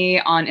find me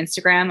on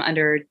Instagram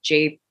under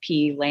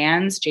JP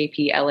Lands,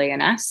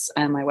 JPLANS.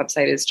 And my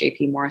website is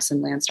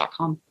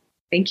jpmorrisonlands.com.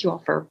 Thank you all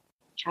for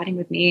chatting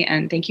with me.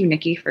 And thank you,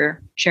 Nicci,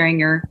 for sharing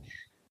your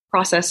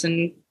process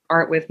and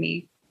art with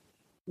me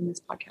in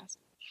this podcast.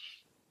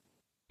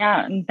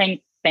 Yeah, and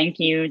thank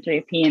you,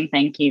 JP, and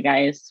thank you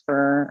guys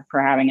for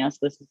having us.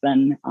 This has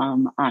been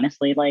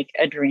honestly like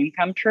a dream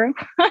come true.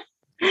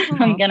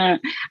 I'm gonna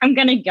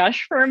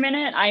gush for a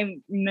minute. I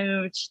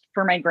moved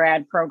for my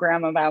grad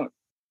program about a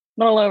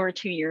little over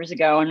 2 years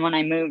ago, and when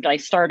I moved, I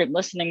started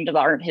listening to the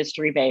Art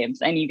History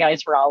Babes, and you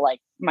guys were all like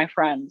my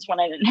friends when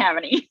I didn't have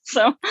any.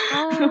 So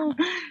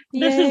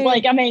this is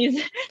like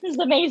amazing. This is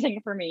amazing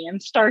for me. I'm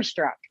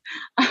starstruck.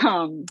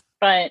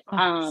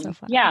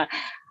 Yeah.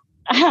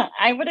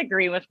 I would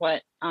agree with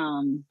what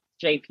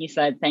JP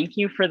said. Thank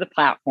you for the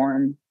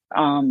platform.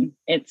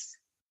 It's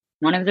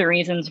one of the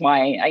reasons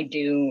why I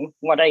do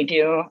what I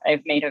do.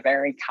 I've made a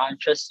very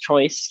conscious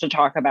choice to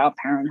talk about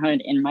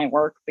parenthood in my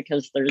work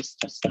because there's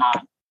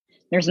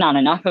not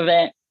enough of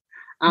it.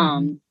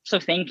 So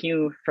thank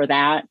you for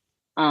that.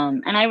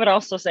 And I would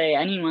also say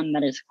anyone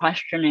that is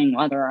questioning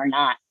whether or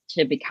not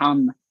to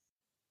become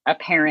a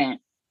parent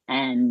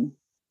and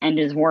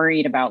is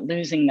worried about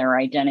losing their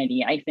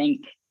identity, I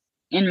think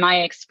in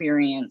my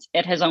experience,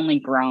 it has only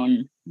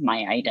grown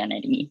my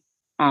identity.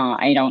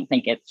 I don't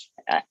think it's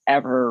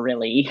ever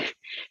really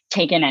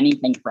taken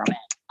anything from it.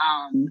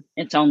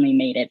 It's only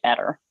made it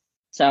better.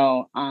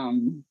 So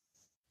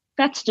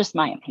that's just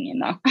my opinion,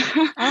 though.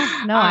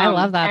 No, I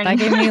love that. That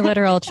gave me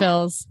literal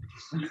chills.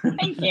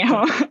 Thank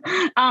you.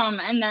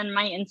 And then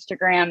my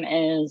Instagram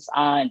is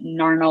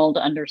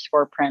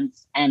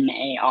Narnold_Prince,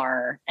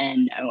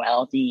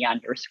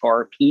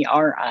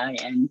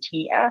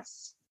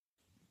 NARNOLD_PRINTS.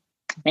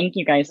 Thank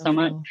you guys so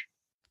much.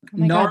 Oh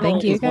my God,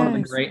 thank you is guys. one of the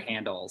great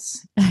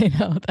handles. I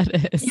know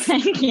that is.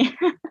 Thank you.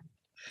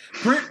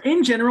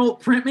 In general,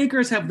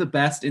 printmakers have the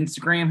best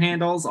Instagram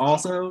handles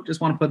also. Just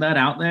want to put that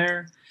out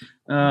there.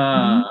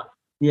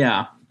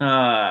 Yeah.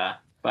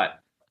 But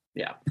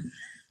yeah.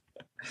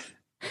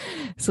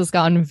 So it's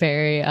gotten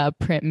very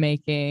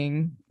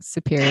printmaking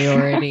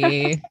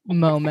superiority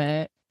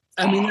moment.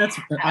 I mean,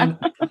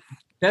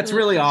 that's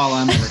really all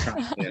I'm ever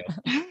trying to do.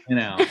 You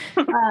know.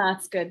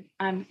 That's good.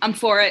 I'm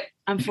for it.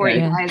 I'm for it,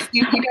 you guys.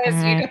 You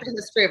guys, you got the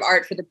history of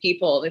art for the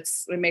people. It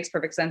makes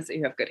perfect sense that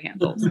you have good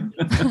handles.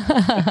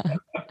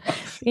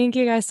 Thank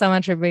you guys so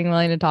much for being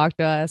willing to talk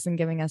to us and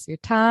giving us your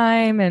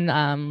time and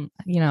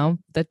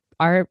the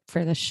art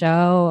for the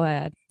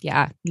show.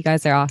 Yeah, you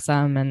guys are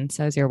awesome, and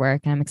so is your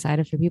work. And I'm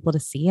excited for people to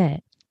see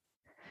it.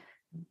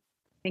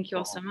 Thank you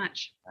all so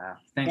much.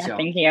 Thanks, y'all.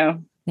 Thank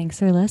you. Thanks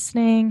for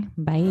listening.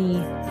 Bye.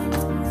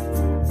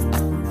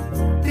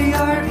 The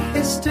Art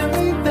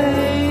History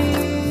Babes.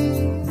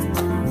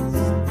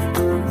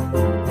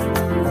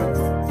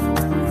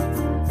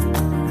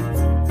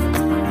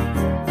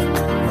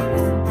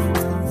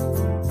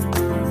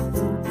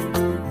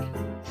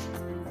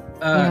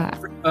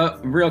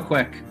 Real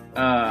quick,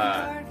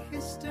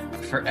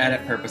 for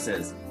edit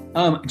purposes,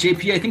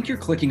 JP, I think you're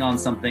clicking on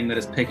something that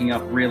is picking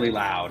up really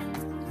loud.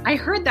 I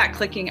heard that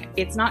clicking.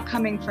 It's not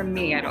coming from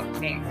me, I don't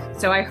think.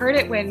 So I heard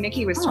it when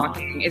Nicci was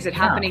talking. Is it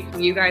happening from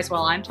you guys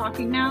while I'm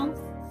talking now?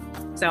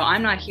 So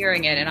I'm not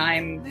hearing it, and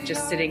I'm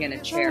just sitting in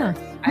a chair.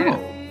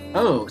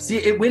 See,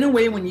 it went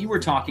away when you were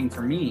talking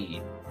for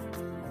me.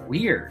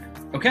 Weird.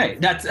 Okay,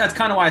 that's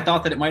kind of why I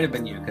thought that it might have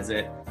been you,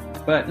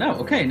 but no,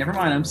 okay, never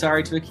mind. I'm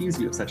sorry to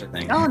accuse you of such a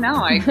thing. Oh, no,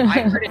 I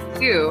heard it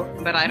too,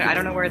 but I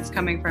don't know where it's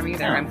coming from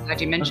either. I'm glad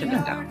you mentioned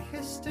it, though.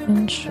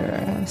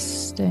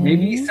 Interesting.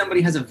 Maybe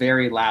somebody has a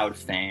very loud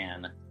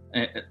fan.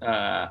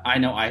 I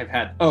know I have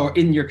had,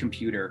 in your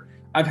computer.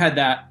 I've had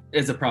that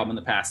as a problem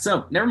in the past.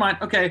 So, never mind.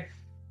 Okay,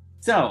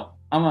 so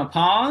I'm going to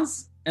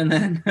pause, and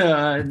then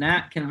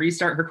Nat can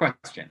restart her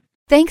question.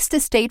 Thanks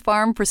to State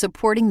Farm for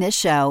supporting this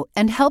show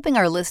and helping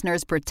our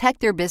listeners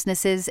protect their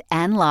businesses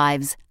and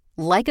lives.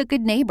 Like a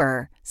good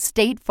neighbor,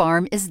 State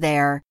Farm is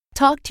there.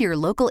 Talk to your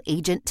local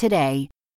agent today.